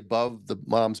baby above the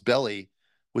mom's belly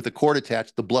with the cord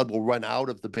attached, the blood will run out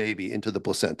of the baby into the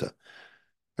placenta.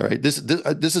 All right. This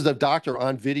is a doctor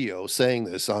on video saying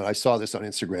this. I saw this on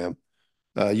Instagram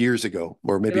years ago,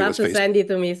 or maybe You'll it have was to Facebook. send it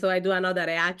to me so I do another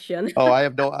reaction. Oh, I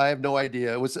have no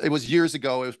idea. It was years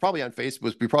ago. It was probably on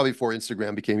Facebook. It was probably before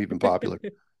Instagram became even popular.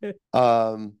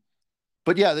 Um,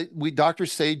 but yeah,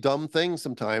 doctors say dumb things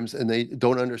sometimes, and they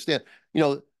don't understand.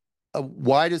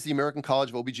 Why does the American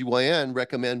College of OBGYN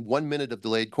recommend 1 minute of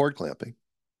delayed cord clamping?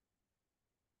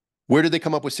 Where did they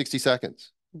come up with 60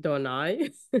 seconds? Don't I?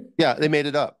 Yeah, they made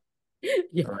it up.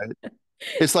 Yeah, All right.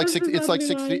 It's like that's six. It's like exactly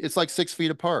 6 feet. right. It's like 6 feet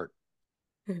apart.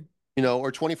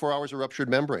 Or 24 hours of ruptured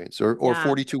membranes, or Yeah.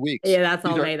 42 weeks. Yeah, that's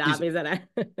all These are made these. up, isn't it?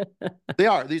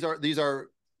 These are.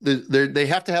 They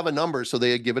have to have a number, so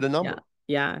they give it a Yeah. number.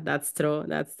 Yeah, that's true.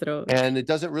 That's true. And it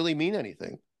doesn't really mean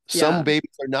anything. Some Yeah.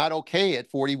 babies are not okay at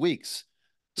 40 weeks.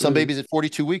 Some Mm. babies at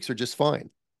 42 weeks are just fine.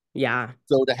 Yeah.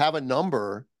 So to have a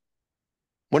number,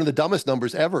 one of the dumbest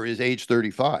numbers ever is age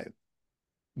 35.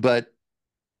 But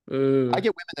I Mm.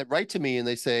 get women that write to me and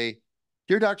they say,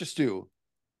 "Dear Dr. Stu,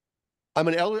 I'm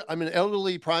an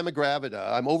elderly prima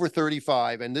gravida. I'm over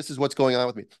 35, and this is what's going on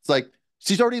with me." It's like,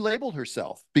 She's already labeled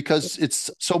herself because it's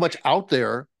so much out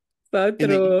there So in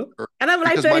the true. ether. And I'm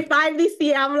like Because my 35 this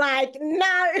year. I'm like,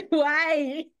 no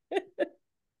way.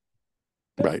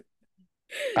 right,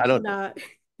 I don't know.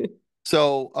 No.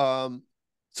 So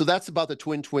so that's about the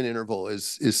twin interval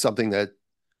is something that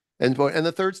and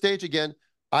the third stage again.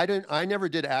 I never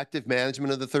did active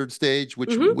management of the third stage,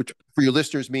 Hmm. which for your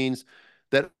listeners means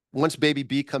that once baby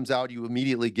B comes out, you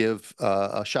immediately give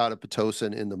a shot of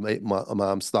pitocin in the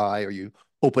mom's thigh, or you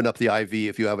open up the IV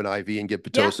if you have an IV and give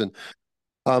Yeah. pitocin.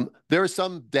 There is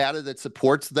some data that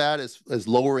supports that as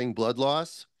lowering blood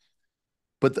loss,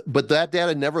 but that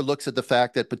data never looks at the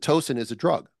fact that pitocin is a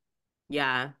drug,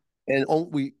 Yeah. and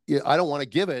I don't want to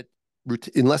give it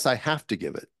unless I have to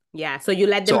give it. Yeah. So you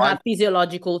let them So I have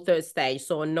physiological third stage.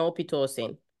 So no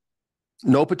pitocin.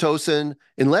 no pitocin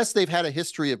unless they've had a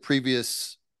history of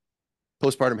previous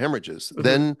postpartum hemorrhages. Hmm.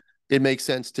 Then it makes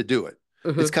sense to do it.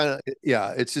 It's Hmm. kind of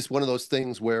yeah. It's just one of those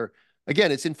things where again,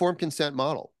 it's informed consent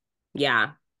model.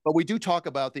 Yeah. But we do talk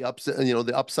about the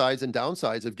upsides and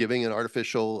downsides of giving an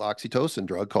artificial oxytocin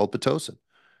drug called pitocin.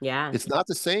 Yeah. It's not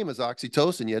the same as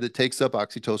oxytocin, yet it takes up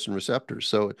oxytocin receptors.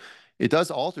 So it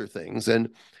does alter things. And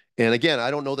again, I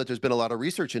don't know that there's been a lot of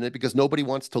research in it because nobody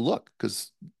wants to look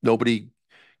because nobody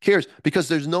cares because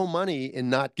there's no money in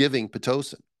not giving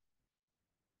pitocin.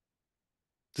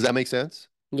 Does that make sense?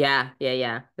 Yeah. Yeah.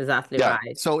 Yeah. Exactly Yeah.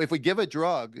 right. So if we give a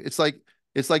drug, it's like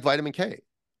vitamin K.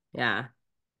 Yeah.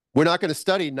 We're not going to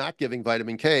study not giving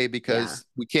vitamin K Yeah. because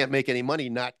we can't make any money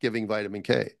not giving vitamin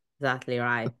K. Exactly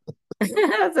right.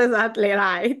 That's exactly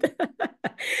right.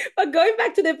 But going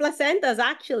back to the placentas,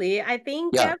 actually, I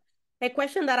think Yeah. a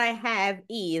question that I have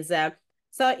is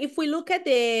so if we look at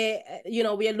we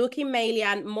are looking mainly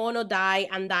at mono-di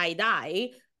and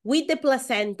di-di with the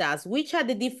placentas, which are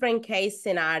the different case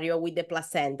scenario with the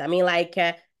placenta? I mean, like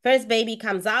first baby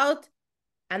comes out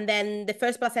and then the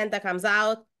first placenta comes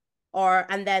out, or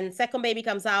and then second baby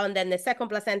comes out and then the second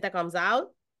placenta comes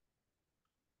out.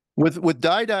 With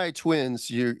di twins,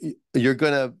 you're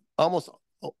gonna almost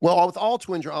well with all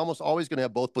twins, you're almost always gonna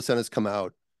have both placentas come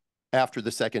out after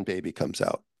the second baby comes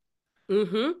out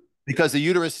Mm-hmm. because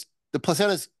the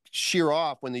placentas shear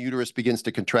off when the uterus begins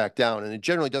to contract down, and it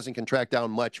generally doesn't contract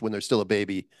down much when there's still a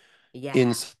baby Yeah.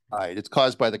 inside. It's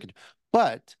caused by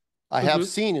but I have Mm-hmm.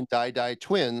 seen in di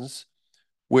twins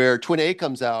where twin A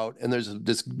comes out and there's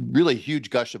this really huge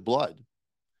gush of blood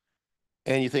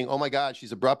and you think, oh my God,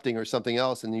 she's abrupting or something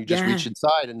else, and you just reach Yeah.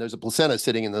 inside and there's a placenta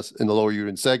sitting in the lower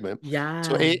uterine segment. So Yeah.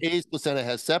 A's placenta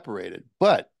has separated.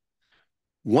 But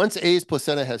once A's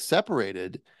placenta has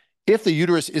separated, if the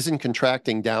uterus isn't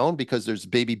contracting down because there's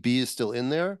baby B is still in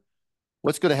there,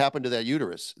 what's going to happen to that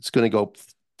uterus? It's going to go,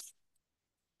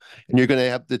 and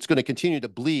it's going to continue to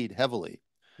bleed heavily.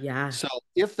 Yeah. So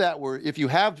if you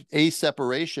have A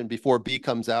separation before B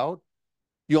comes out,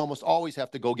 you almost always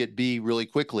have to go get B really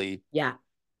quickly Yeah.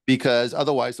 because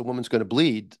otherwise the woman's going to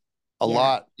bleed a Yeah.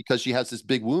 lot because she has this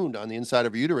big wound on the inside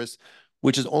of her uterus,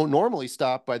 which is normally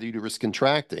stopped by the uterus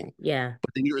contracting. Yeah.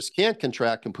 But the uterus can't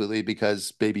contract completely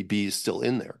because baby B is still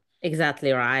in there.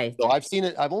 Exactly right. So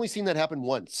I've only seen that happen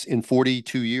once in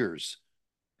 42 years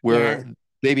where Yeah.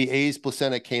 baby A's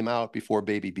placenta came out before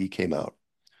baby B came out.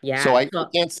 So Yeah. I So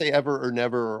can't say ever or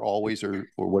never or always or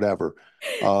whatever.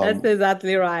 that's Um,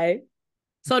 exactly right.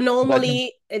 So but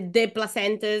normally the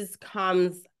placentas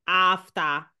comes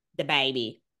after the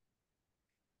baby.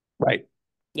 right. And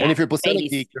Yeah.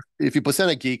 Babies. if you're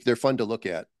placenta geek, they're fun to look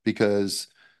at because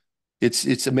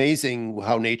it's amazing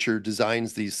how nature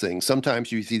designs these things.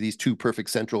 Sometimes you see these two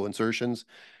perfect central insertions,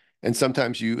 and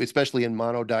sometimes especially in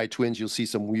monodi twins, you'll see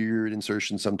some weird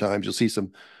insertions. Sometimes you'll see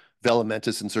some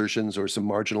velamentous insertions or some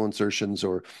marginal insertions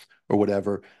or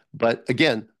whatever. But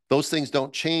again, those things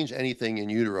don't change anything in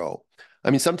utero. I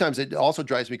mean, sometimes it also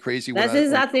drives me crazy That's when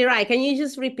exactly right. Can you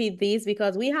just repeat these?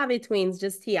 Because we have a twins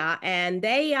just here and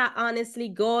they are honestly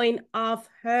going off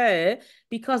her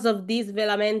because of this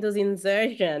Velamento's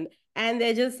insertion. And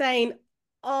they're just saying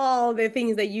all the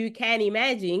things that you can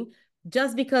imagine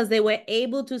just because they were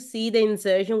able to see the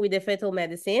insertion with the fetal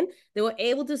medicine. They were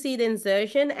able to see the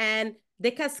insertion and the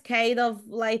cascade of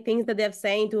like things that they're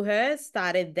saying to her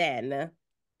started then.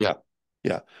 yeah.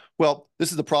 Yeah. Well,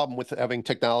 this is the problem with having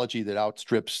technology that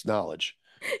outstrips knowledge.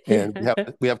 And Yeah.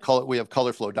 we have color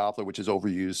flow Doppler, which is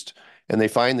overused, and they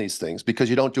find these things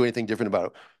because you don't do anything different about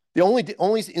it. The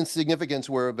only insignificance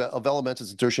where a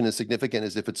velamentous insertion is significant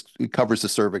is if it covers the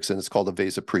cervix and it's called a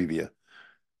vasa previa.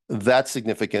 That's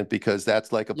significant because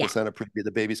that's like a Yeah. placenta previa.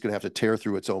 The baby's going to have to tear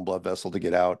through its own blood vessel to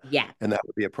get out, Yeah. and that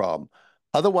would be a problem.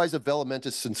 Otherwise, a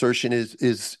velamentous insertion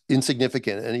is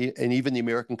insignificant, and even the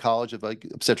American College of like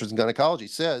Obstetrics and Gynecology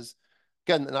says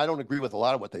again, and I don't agree with a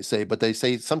lot of what they say, but they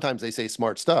say sometimes they say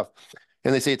smart stuff,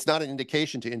 and they say it's not an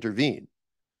indication to intervene,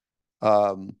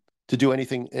 um, to do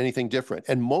anything different.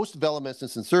 And most developmental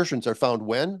insertions are found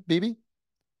when, BB?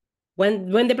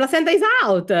 When the placenta is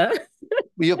out.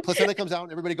 Placenta comes out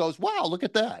and everybody goes, wow, look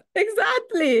at that.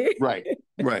 Exactly. Right,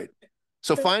 right.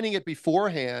 So finding it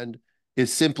beforehand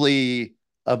is simply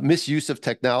a misuse of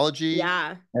technology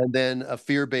Yeah. and then a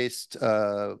fear-based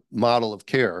model of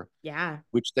care, Yeah.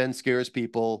 which then scares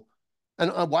people.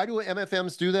 And why do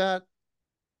MFMs do that?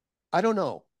 I don't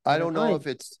know. I don't know.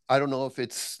 I don't know if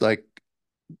it's like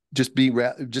just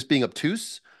being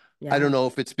obtuse. I Yeah. don't know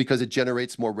if it's because it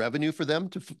generates more revenue for them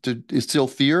to instill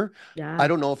fear. I Yeah.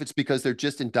 don't know if it's because they're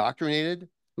just indoctrinated to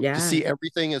Yeah. see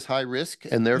everything as high risk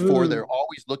and therefore they're Mm.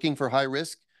 always looking for high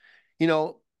risk. You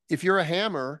know, if you're a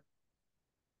hammer,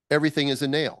 everything is a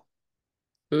nail.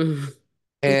 Mm.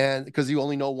 And because you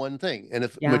only know one thing. And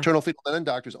if Yeah. maternal fetal medicine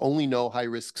doctors only know high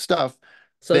risk stuff,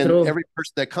 So then true. every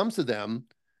person that comes to them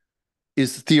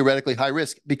is theoretically high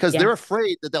risk because Yeah. they're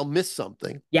afraid that they'll miss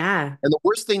something. Yeah. And the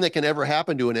worst thing that can ever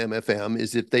happen to an MFM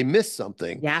is if they miss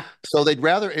something. Yeah. So they'd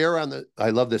rather err on the, I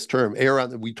love this term,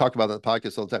 we talk about it on the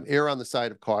podcast all the time, err on the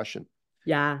side of caution.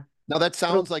 Yeah. Now that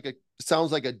True.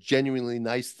 sounds like a genuinely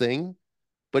nice thing,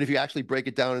 but if you actually break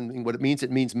it down and what it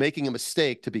means making a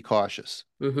mistake to be cautious.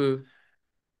 Mm-hmm.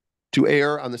 To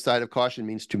err on the side of caution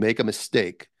means to make a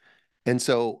mistake. And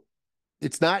so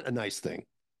it's not a nice thing.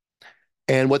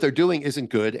 And what they're doing isn't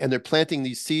good. And they're planting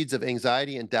these seeds of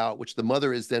anxiety and doubt, which the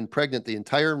mother is then pregnant the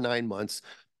entire 9 months,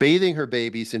 bathing her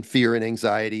babies in fear and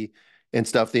anxiety and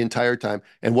stuff the entire time.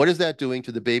 And what is that doing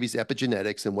to the baby's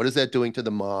epigenetics? And what is that doing to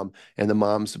the mom and the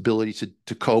mom's ability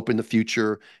to cope in the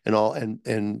future and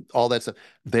all that stuff?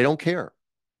 They don't care.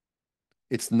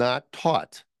 It's not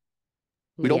taught.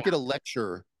 We don't Yeah. get a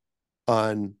lecture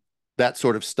on that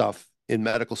sort of stuff in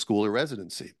medical school or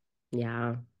residency.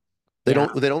 Yeah. They Yeah.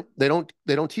 don't they don't they don't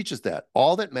they don't teach us that.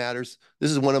 All that matters,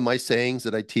 this is one of my sayings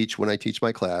that I teach when I teach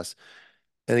my class.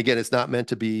 And again, it's not meant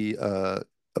to be a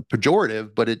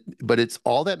pejorative, but it's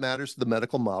all that matters to the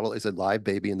medical model is a live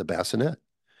baby in the bassinet.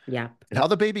 Yeah. And how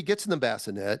the baby gets in the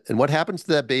bassinet and what happens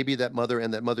to that baby, that mother,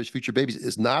 and that mother's future babies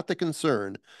is not the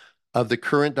concern of the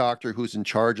current doctor who's in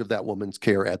charge of that woman's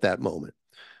care at that moment.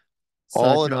 So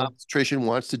All an true. obstetrician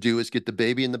wants to do is get the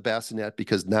baby in the bassinet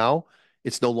because now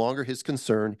it's no longer his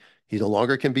concern. He no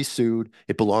longer can be sued.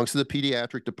 It belongs to the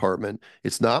pediatric department.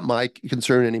 It's not my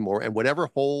concern anymore. And whatever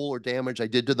hole or damage I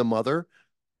did to the mother,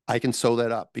 I can sew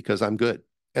that up because I'm good.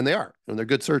 And they are, and they're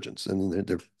good surgeons, and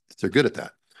they're good at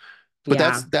that. But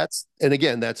Yeah. and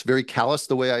again, that's very callous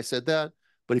the way I said that.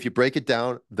 But if you break it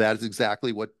down, that is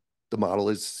exactly what the model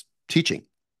is teaching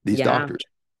these Yeah. doctors.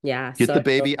 Yeah. Get the So true.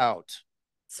 baby out.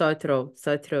 So true.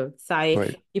 So true. So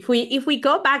Right. if we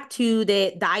go back to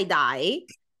the die,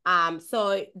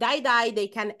 so die, they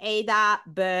can either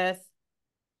birth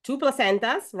two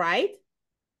placentas, right?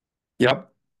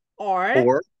 Yep. Or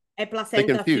Or a they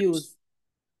placenta confuse, fuse.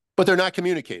 but they're not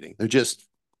communicating. They're just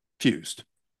fused.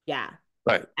 Yeah.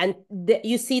 Right. And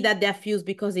you see that they're fused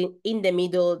because in the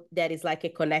middle there is like a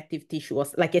connective tissue, or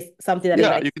like it's something that is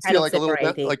Yeah, like you can see kind of like a little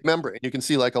separating like membrane. You can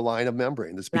see like a line of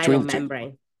membrane that's line between of the two.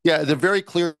 membrane. Yeah, there's a Yeah. very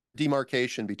clear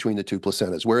demarcation between the two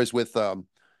placentas. Whereas with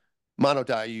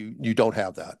monodi, you don't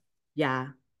have that. Yeah.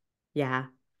 Yeah.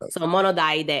 So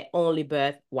monodi, they only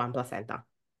birth one placenta.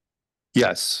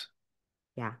 Yes.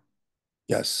 Yeah.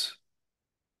 Yes.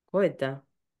 Good. Good.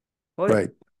 Right.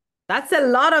 That's a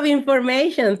lot of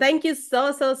information. Thank you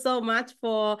so much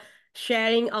for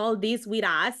sharing all this with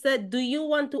us. Do you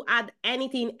want to add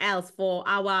anything else for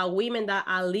our women that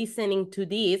are listening to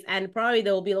this? And probably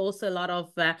there will be also a lot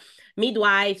of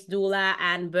midwives, doula,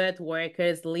 and birth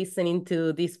workers listening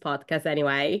to this podcast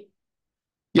anyway.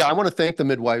 Yeah, I want to thank the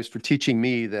midwives for teaching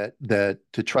me that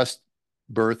to trust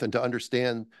birth and to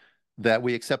understand that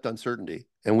we accept uncertainty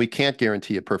and we can't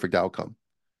guarantee a perfect outcome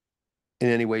in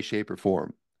any way, shape, or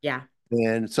form. Yeah.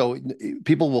 And so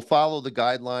people will follow the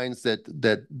guidelines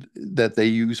that they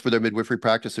use for their midwifery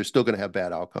practice. They're still going to have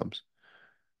bad outcomes.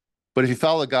 But if you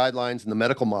follow the guidelines in the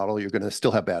medical model, you're going to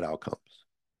still have bad outcomes.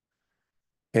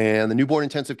 And the newborn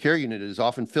intensive care unit is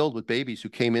often filled with babies who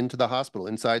came into the hospital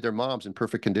inside their moms in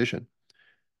perfect condition.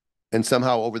 And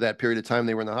somehow over that period of time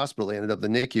they were in the hospital, they ended up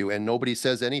in the NICU, and nobody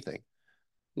says anything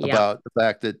Yeah. about the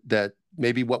fact that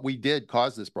maybe what we did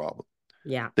caused this problem.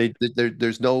 Yeah.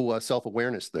 There's no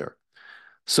self-awareness there.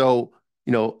 So,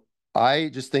 I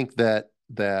just think that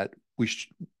we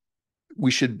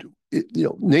should,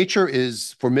 nature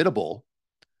is formidable,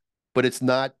 but it's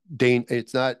not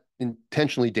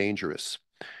intentionally dangerous.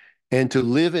 And to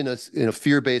live in a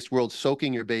fear-based world,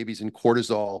 soaking your babies in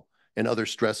cortisol and other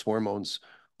stress hormones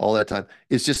all that time.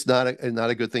 It's just not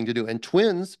a good thing to do. And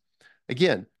twins,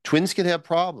 again, twins can have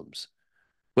problems.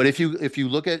 But if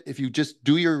you just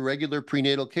do your regular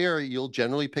prenatal care, you'll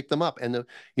generally pick them up. And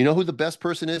you know who the best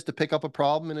person is to pick up a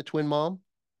problem in a twin mom?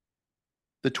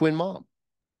 The twin mom.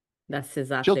 That's She'll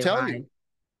exactly tell right. you.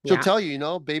 She'll Yeah. tell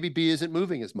you, baby B isn't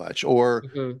moving as much, or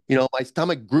Mm-hmm. my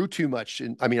stomach grew too much,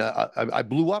 and I mean, I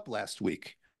blew up last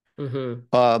week.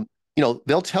 Mm-hmm. Um,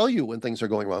 they'll tell you when things are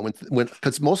going wrong, when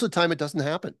because most of the time it doesn't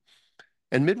happen.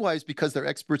 And midwives, because they're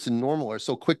experts in normal, are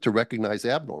so quick to recognize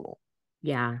abnormal.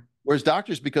 Yeah. Whereas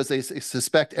doctors, because they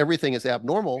suspect everything is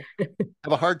abnormal,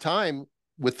 have a hard time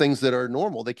with things that are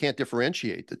normal. They can't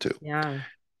differentiate the two. Yeah.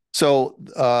 So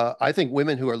I think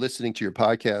women who are listening to your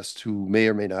podcast who may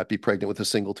or may not be pregnant with a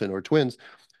singleton or twins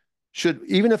should,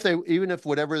 even if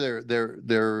whatever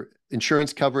their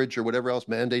insurance coverage or whatever else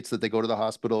mandates that they go to the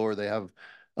hospital or they have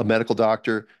a medical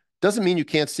doctor, doesn't mean you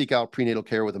can't seek out prenatal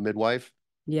care with a midwife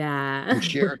and Yeah.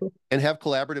 share and have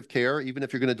collaborative care, even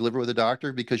if you're going to deliver with a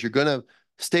doctor, because you're going to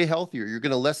stay healthier. You're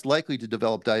going to less likely to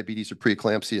develop diabetes or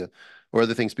preeclampsia or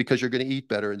other things because you're going to eat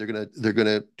better, and they're going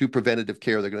to do preventative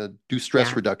care. They're going to do stress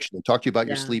Yeah. reduction and talk to you about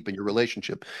your Yeah. sleep and your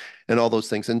relationship and all those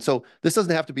things. And so this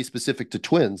doesn't have to be specific to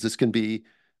twins. This can be,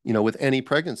 with any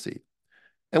pregnancy.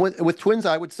 And with twins,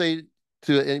 I would say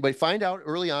to anybody, find out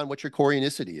early on what your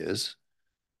chorionicity is,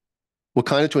 what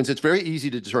kind of twins. It's very easy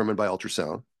to determine by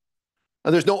ultrasound.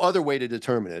 And there's no other way to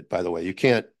determine it, by the way. You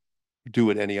can't do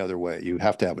it any other way. You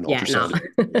have to have an Yeah. No. ultrasound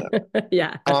to do that.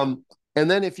 Yeah. And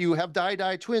then if you have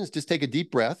di twins, just take a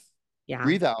deep breath, Yeah.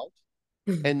 breathe out,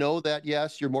 and know that,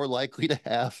 yes, you're more likely to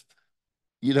have,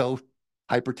 you know,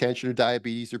 hypertension or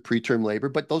diabetes or preterm labor.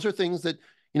 But those are things that,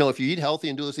 if you eat healthy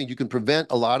and do those things, you can prevent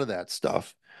a lot of that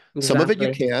stuff. Some of it you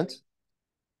Exactly.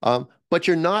 can't, but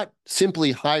you're not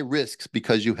simply high risks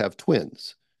because you have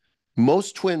twins.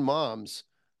 Most twin moms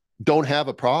don't have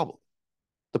a problem.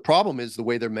 The problem is the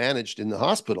way they're managed in the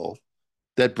hospital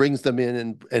that brings them in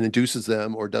and induces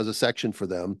them or does a section for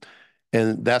them.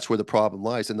 And that's where the problem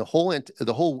lies. And the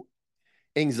whole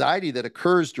anxiety that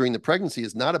occurs during the pregnancy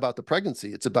is not about the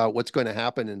pregnancy. It's about what's going to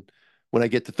happen when I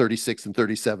get to 36 and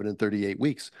 37 and 38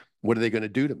 weeks. What are they going to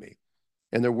do to me?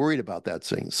 And they're worried about that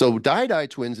thing. So di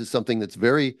twins is something that's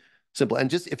very simple. And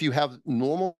just if you have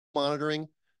normal monitoring,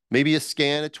 maybe a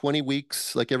scan at 20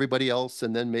 weeks like everybody else,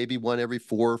 and then maybe one every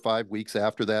 4 or 5 weeks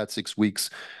after that, 6 weeks.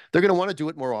 They're going to want to do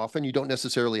it more often. You don't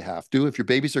necessarily have to. If your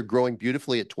babies are growing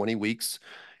beautifully at 20 weeks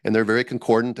and they're very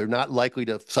concordant, they're not likely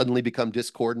to suddenly become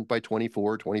discordant by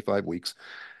 24 or 25 weeks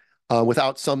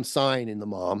without some sign in the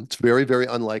mom. It's very, very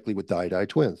unlikely with di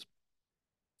twins.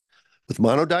 With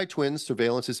monodi twins,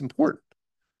 surveillance is important.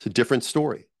 It's a different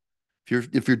story.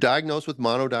 If you're diagnosed with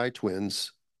monodi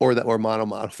twins or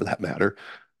mono for that matter,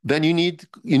 then you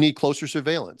need closer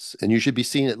surveillance, and you should be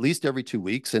seen at least every 2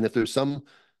 weeks. And if there's some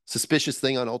suspicious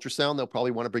thing on ultrasound, they'll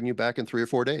probably want to bring you back in 3 or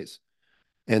 4 days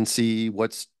and see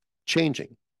what's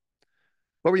changing.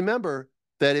 But remember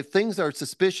that if things are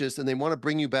suspicious and they want to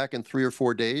bring you back in 3 or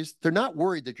 4 days, they're not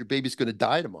worried that your baby's going to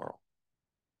die tomorrow.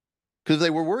 Because if they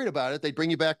were worried about it, they'd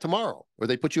bring you back tomorrow or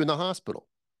they'd put you in the hospital.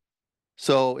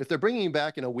 So if they're bringing you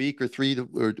back in a week or 3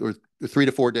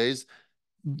 to 4 days,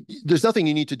 there's nothing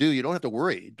you need to do. You don't have to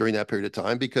worry during that period of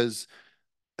time because,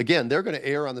 again, they're going to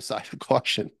err on the side of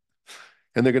caution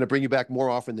and they're going to bring you back more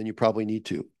often than you probably need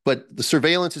to. But the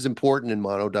surveillance is important in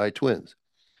monodi twins.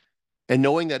 And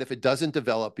knowing that if it doesn't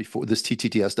develop before this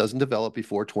TTTS doesn't develop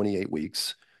before 28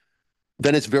 weeks,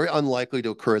 then it's very unlikely to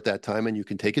occur at that time. And you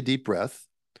can take a deep breath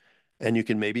and you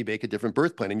can maybe make a different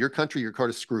birth plan. In your country, you're kind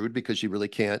of screwed because you really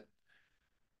can't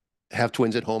have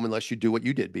twins at home unless you do what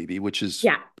you did, BB, which is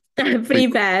Yeah. free, Free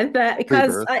birth. free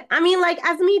Because birth. I mean, like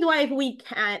as midwife, we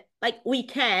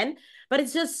can, but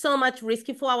it's just so much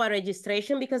risky for our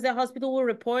registration because the hospital will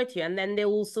report you and then they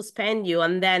will suspend you.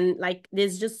 And then like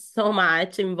there's just so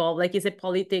much involved. Like it's a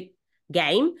politic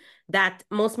game that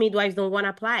most midwives don't want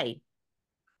to play.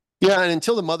 Yeah, and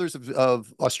until the mothers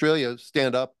of Australia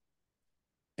stand up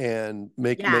and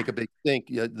make Yeah, a big think,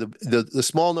 yeah, the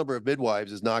small number of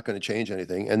midwives is not going to change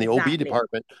anything. And exactly.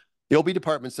 the OB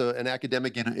departments and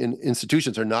academic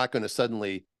institutions are not going to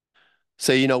suddenly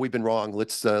say, we've been wrong.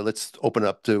 Let's open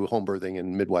up to home birthing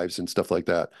and midwives and stuff like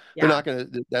that. They're Yeah. not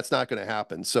going to. That's not going to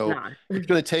happen. So No. it's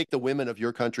going to take the women of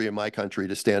your country and my country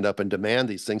to stand up and demand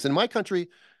these things. In my country,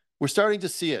 we're starting to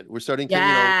see it. We're starting to,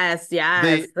 Yes, yes.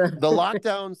 they the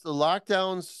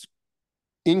lockdowns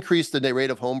increased the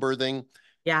rate of home birthing, and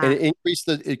Yeah. it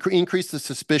increased the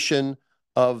suspicion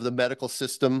of the medical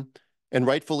system, and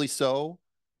rightfully so.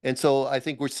 And so I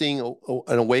think we're seeing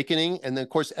an awakening. And then, of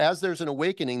course, as there's an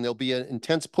awakening, there'll be an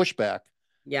intense pushback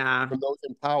Yeah. from those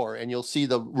in power, and you'll see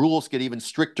the rules get even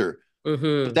stricter. But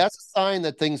Mm-hmm. that's a sign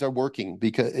that things are working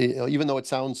because even though it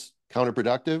sounds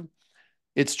counterproductive,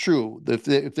 it's true.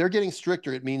 If they're getting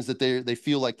stricter, it means that they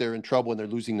feel like they're in trouble and they're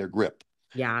losing their grip.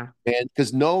 Yeah. And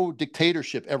because no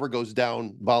dictatorship ever goes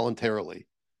down voluntarily,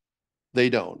 they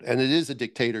don't. And it is a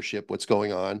dictatorship what's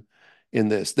going on in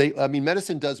this. I mean,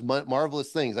 medicine does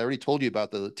marvelous things. I already told you about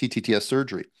the TTTS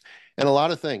surgery and a lot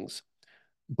of things,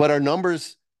 but our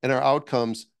numbers and our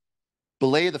outcomes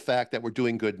belay the fact that we're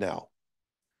doing good now.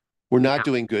 We're not Yeah.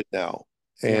 doing good now.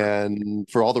 Yeah. And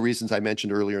for all the reasons I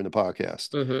mentioned earlier in the podcast.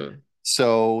 Mm-hmm.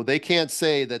 So they can't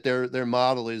say that their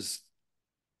model is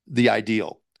the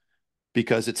ideal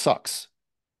because it sucks.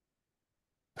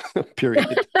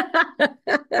 Period.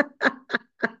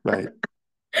 Right.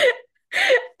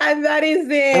 And that is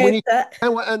And we it. need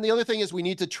and the other thing is we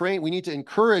need to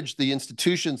encourage the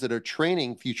institutions that are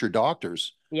training future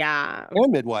doctors Yeah.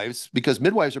 and midwives because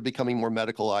midwives are becoming more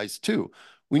medicalized too.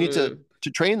 We need Mm.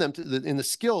 to train them in the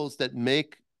skills that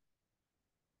make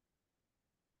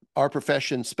our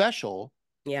profession special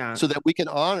Yeah. so that we can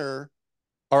honor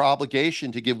our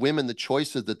obligation to give women the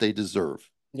choices that they deserve.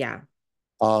 Yeah.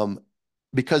 Um,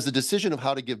 because the decision of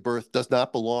how to give birth does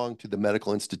not belong to the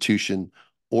medical institution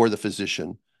or the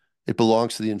physician. It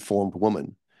belongs to the informed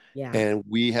woman. Yeah. And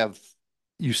we have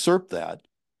usurped that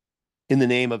in the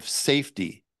name of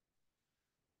safety.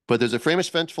 But there's a famous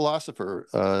French philosopher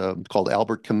called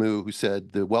Albert Camus who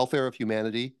said the welfare of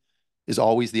humanity is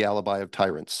always the alibi of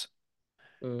tyrants.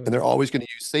 And they're Mm. always going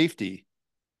to use safety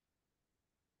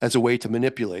as a way to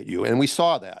manipulate you. And we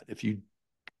saw that. If you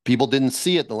people didn't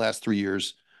see it in the last 3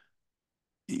 years,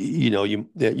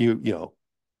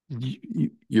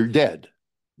 you're dead.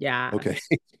 Yeah. Okay.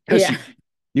 Because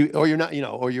Yeah. or you're not,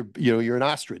 you're an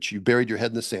ostrich. You buried your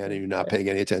head in the sand and you're not paying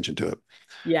any attention to it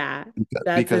Yeah.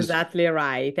 That's because exactly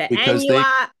right. And because they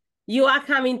you are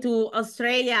coming to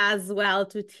Australia as well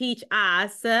to teach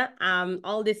us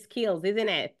all the skills, isn't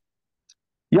it?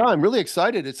 yeah, I'm really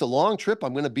excited. It's a long trip.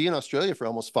 I'm going to be in Australia for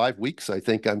almost 5 weeks. I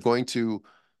think I'm going to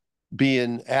be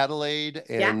in Adelaide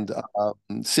Yeah.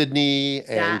 and Sydney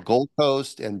Yeah. and Gold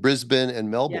Coast and Brisbane and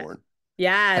Yeah. Melbourne.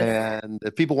 Yes. And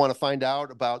if people want to find out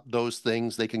about those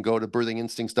things, they can go to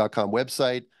birthinginstincts.com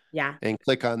website Yeah. and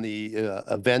click on the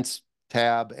events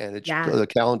tab, and Yeah. the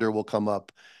calendar will come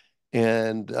up.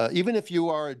 And even if you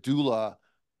are a doula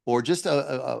or just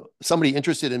somebody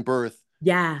interested in birth,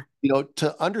 Yeah.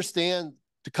 to understand,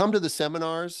 to come to the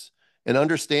seminars and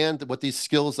understand what these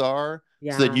skills are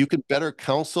so that Yeah. you can better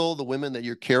counsel the women that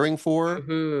you're caring for,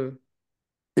 Mm-hmm.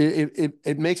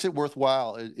 it makes it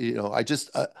worthwhile. I just,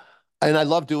 and I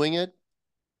love doing it.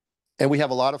 And we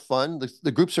have a lot of fun.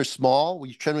 The groups are small.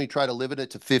 We generally try to limit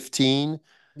it to 15,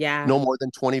 Yeah. no more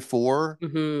than 24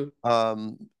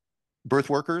 Mm-hmm. birth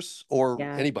workers or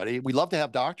Yeah. anybody. We love to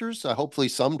have doctors. Hopefully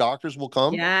some doctors will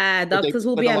come, Yeah. but they Doctors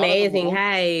will but be a lot of them amazing. won't.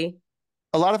 Hey.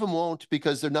 A lot of them won't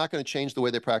because they're not going to change the way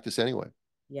they practice anyway.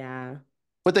 Yeah.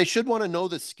 But they should want to know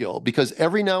this skill because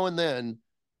every now and then,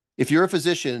 if you're a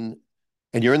physician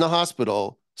and you're in the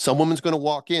hospital, some woman's going to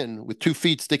walk in with 2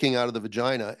 feet sticking out of the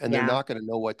vagina and they're Yeah. not going to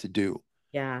know what to do.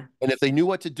 Yeah. And if they knew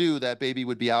what to do, that baby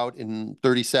would be out in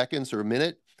 30 seconds or a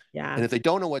minute. Yeah. And if they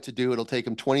don't know what to do, it'll take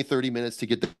them 20, 30 minutes to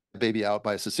get the baby out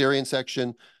by a cesarean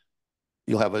section.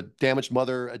 You'll have a damaged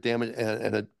mother, a damaged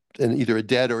and either a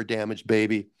dead or a damaged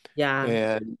baby, Yeah.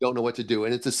 and you don't know what to do.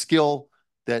 And it's a skill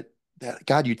that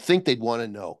God, you'd think they'd want to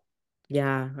know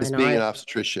Yeah. I as being know. an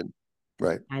obstetrician,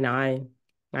 right? I know.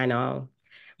 I know.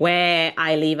 Where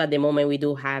I live at the moment, we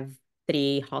do have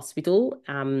three hospital.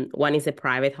 One is a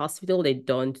private hospital. They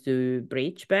don't do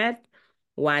breech birth.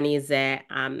 One is a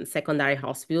secondary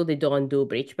hospital. They don't do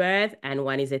breech birth. And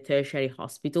one is a tertiary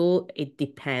hospital. It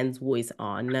depends who is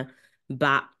on,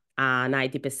 but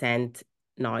 90%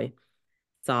 no. Yeah.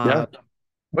 So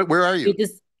Where are we you?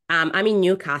 just I'm in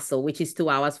Newcastle, which is 2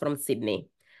 hours from Sydney.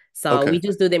 So we Okay.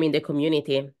 just do them in the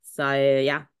community. So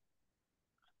yeah.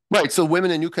 Right. So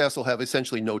women in Newcastle have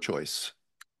essentially no choice.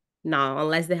 No,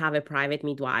 unless they have a private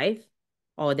midwife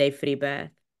or they free birth.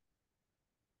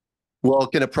 Well,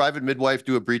 can a private midwife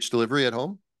do a breech delivery at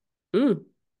home? Mm.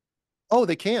 Oh,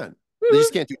 they can. They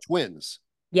just Mhm. can't do twins.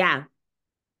 Yeah.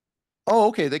 Oh,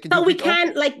 okay. They can do So we breech.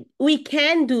 Okay. can we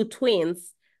can do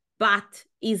twins, but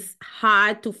it's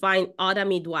hard to find other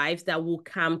midwives that will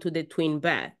come to the twin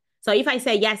birth. So if I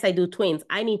say yes, I do twins,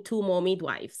 I need two more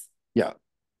midwives. Yeah.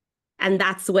 And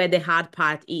that's where the hard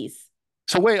part is.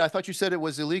 So wait, I thought you said it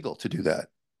was illegal to do that.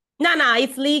 No, no,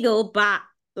 it's legal, but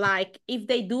like if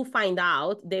they do find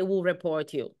out, they will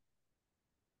report you.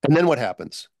 And then what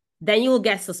happens? Then you will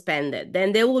get suspended.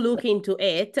 Then they will look into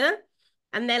it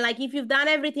And then like if you've done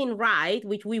everything right,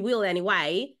 which we will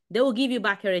anyway, they will give you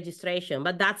back your registration.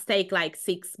 But that's take like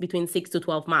between 6 to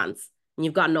 12 months, and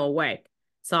you've got no work.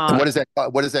 So And what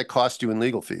does that cost you in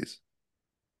legal fees?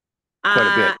 Quite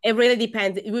a bit. it really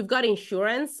depends. We've got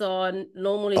insurance, so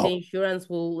normally the Oh, insurance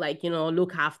will like,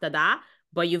 look after that.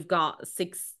 But you've got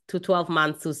 6 to 12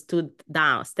 months to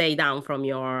stay down from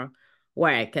your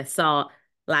work. So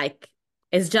like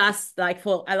it's just like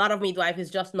for a lot of midwives, it's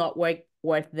just not worth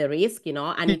the risk, and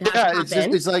it has yeah,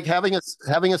 happened. it's like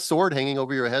having a sword hanging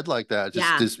over your head like that.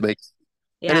 Yeah, Just makes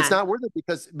and it's yeah, not worth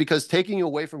it because taking you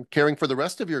away from caring for the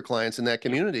rest of your clients in that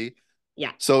yeah, community.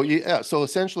 yeah, So yeah, so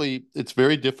essentially it's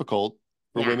very difficult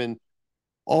for yeah, women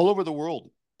all over the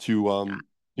world to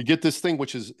get this thing,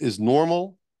 which is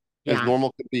normal as yeah,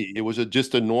 normal could be. It was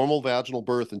just a normal vaginal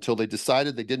birth until they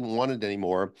decided they didn't want it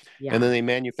anymore, and yeah, then they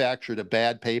manufactured a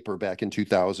bad paper back in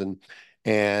 2000,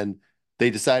 and they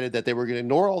decided that they were going to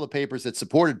ignore all the papers that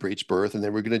supported breech birth, and they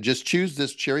were going to just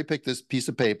cherry pick this piece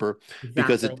of paper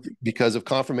exactly. because of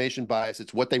confirmation bias.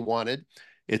 It's what they wanted.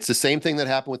 It's the same thing that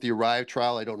happened with the Arrive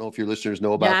trial. I don't know if your listeners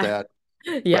know about Yeah, that.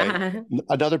 Right. yeah.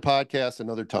 Another podcast,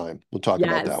 another time. We'll talk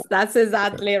about that Yes, one. that's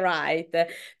exactly right.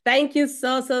 Thank you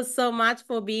so much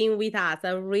for being with us.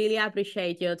 I really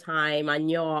appreciate your time and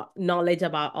your knowledge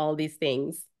about all these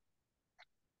things.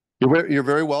 You're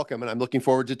very welcome, and I'm looking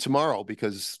forward to tomorrow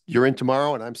because you're in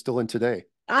tomorrow and I'm still in today.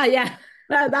 Ah, yeah,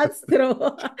 that's true.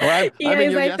 Or Here I'm in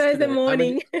is your like Thursday yesterday.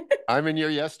 morning. I'm in your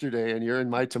yesterday, and you're in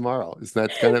my tomorrow. Is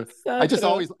that kind of? So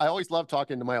true. I always love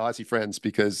talking to my Aussie friends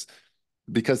because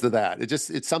of that.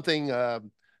 It's something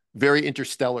very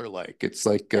interstellar like. It's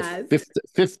like a Yes.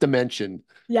 fifth dimension.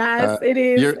 Yes, Uh, it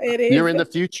is. you're It you're is. in the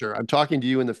future. I'm talking to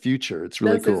you in the future. It's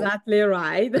really That's cool. exactly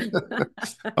right.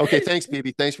 Okay, thanks,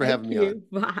 baby. Thanks for having Thank me on. you.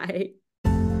 Bye.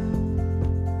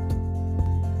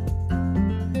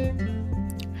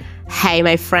 Hey,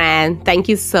 my friend, thank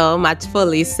you so much for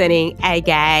listening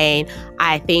again.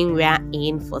 I think we are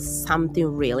in for something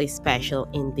really special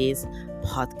in this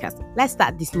podcast. Let's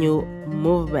start this new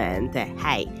movement.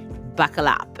 Hey, buckle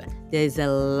up. There's a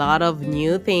lot of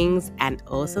new things and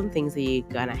awesome things that you're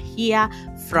gonna hear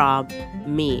from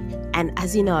me. And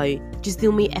as you know, just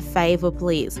do me a favor,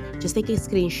 please. Just take a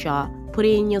screenshot, put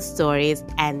it in your stories,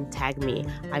 and tag me.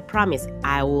 I promise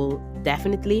I will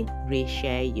definitely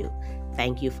reshare you.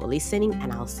 Thank you for listening,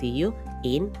 and I'll see you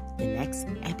in the next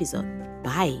episode.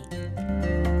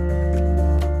 Bye.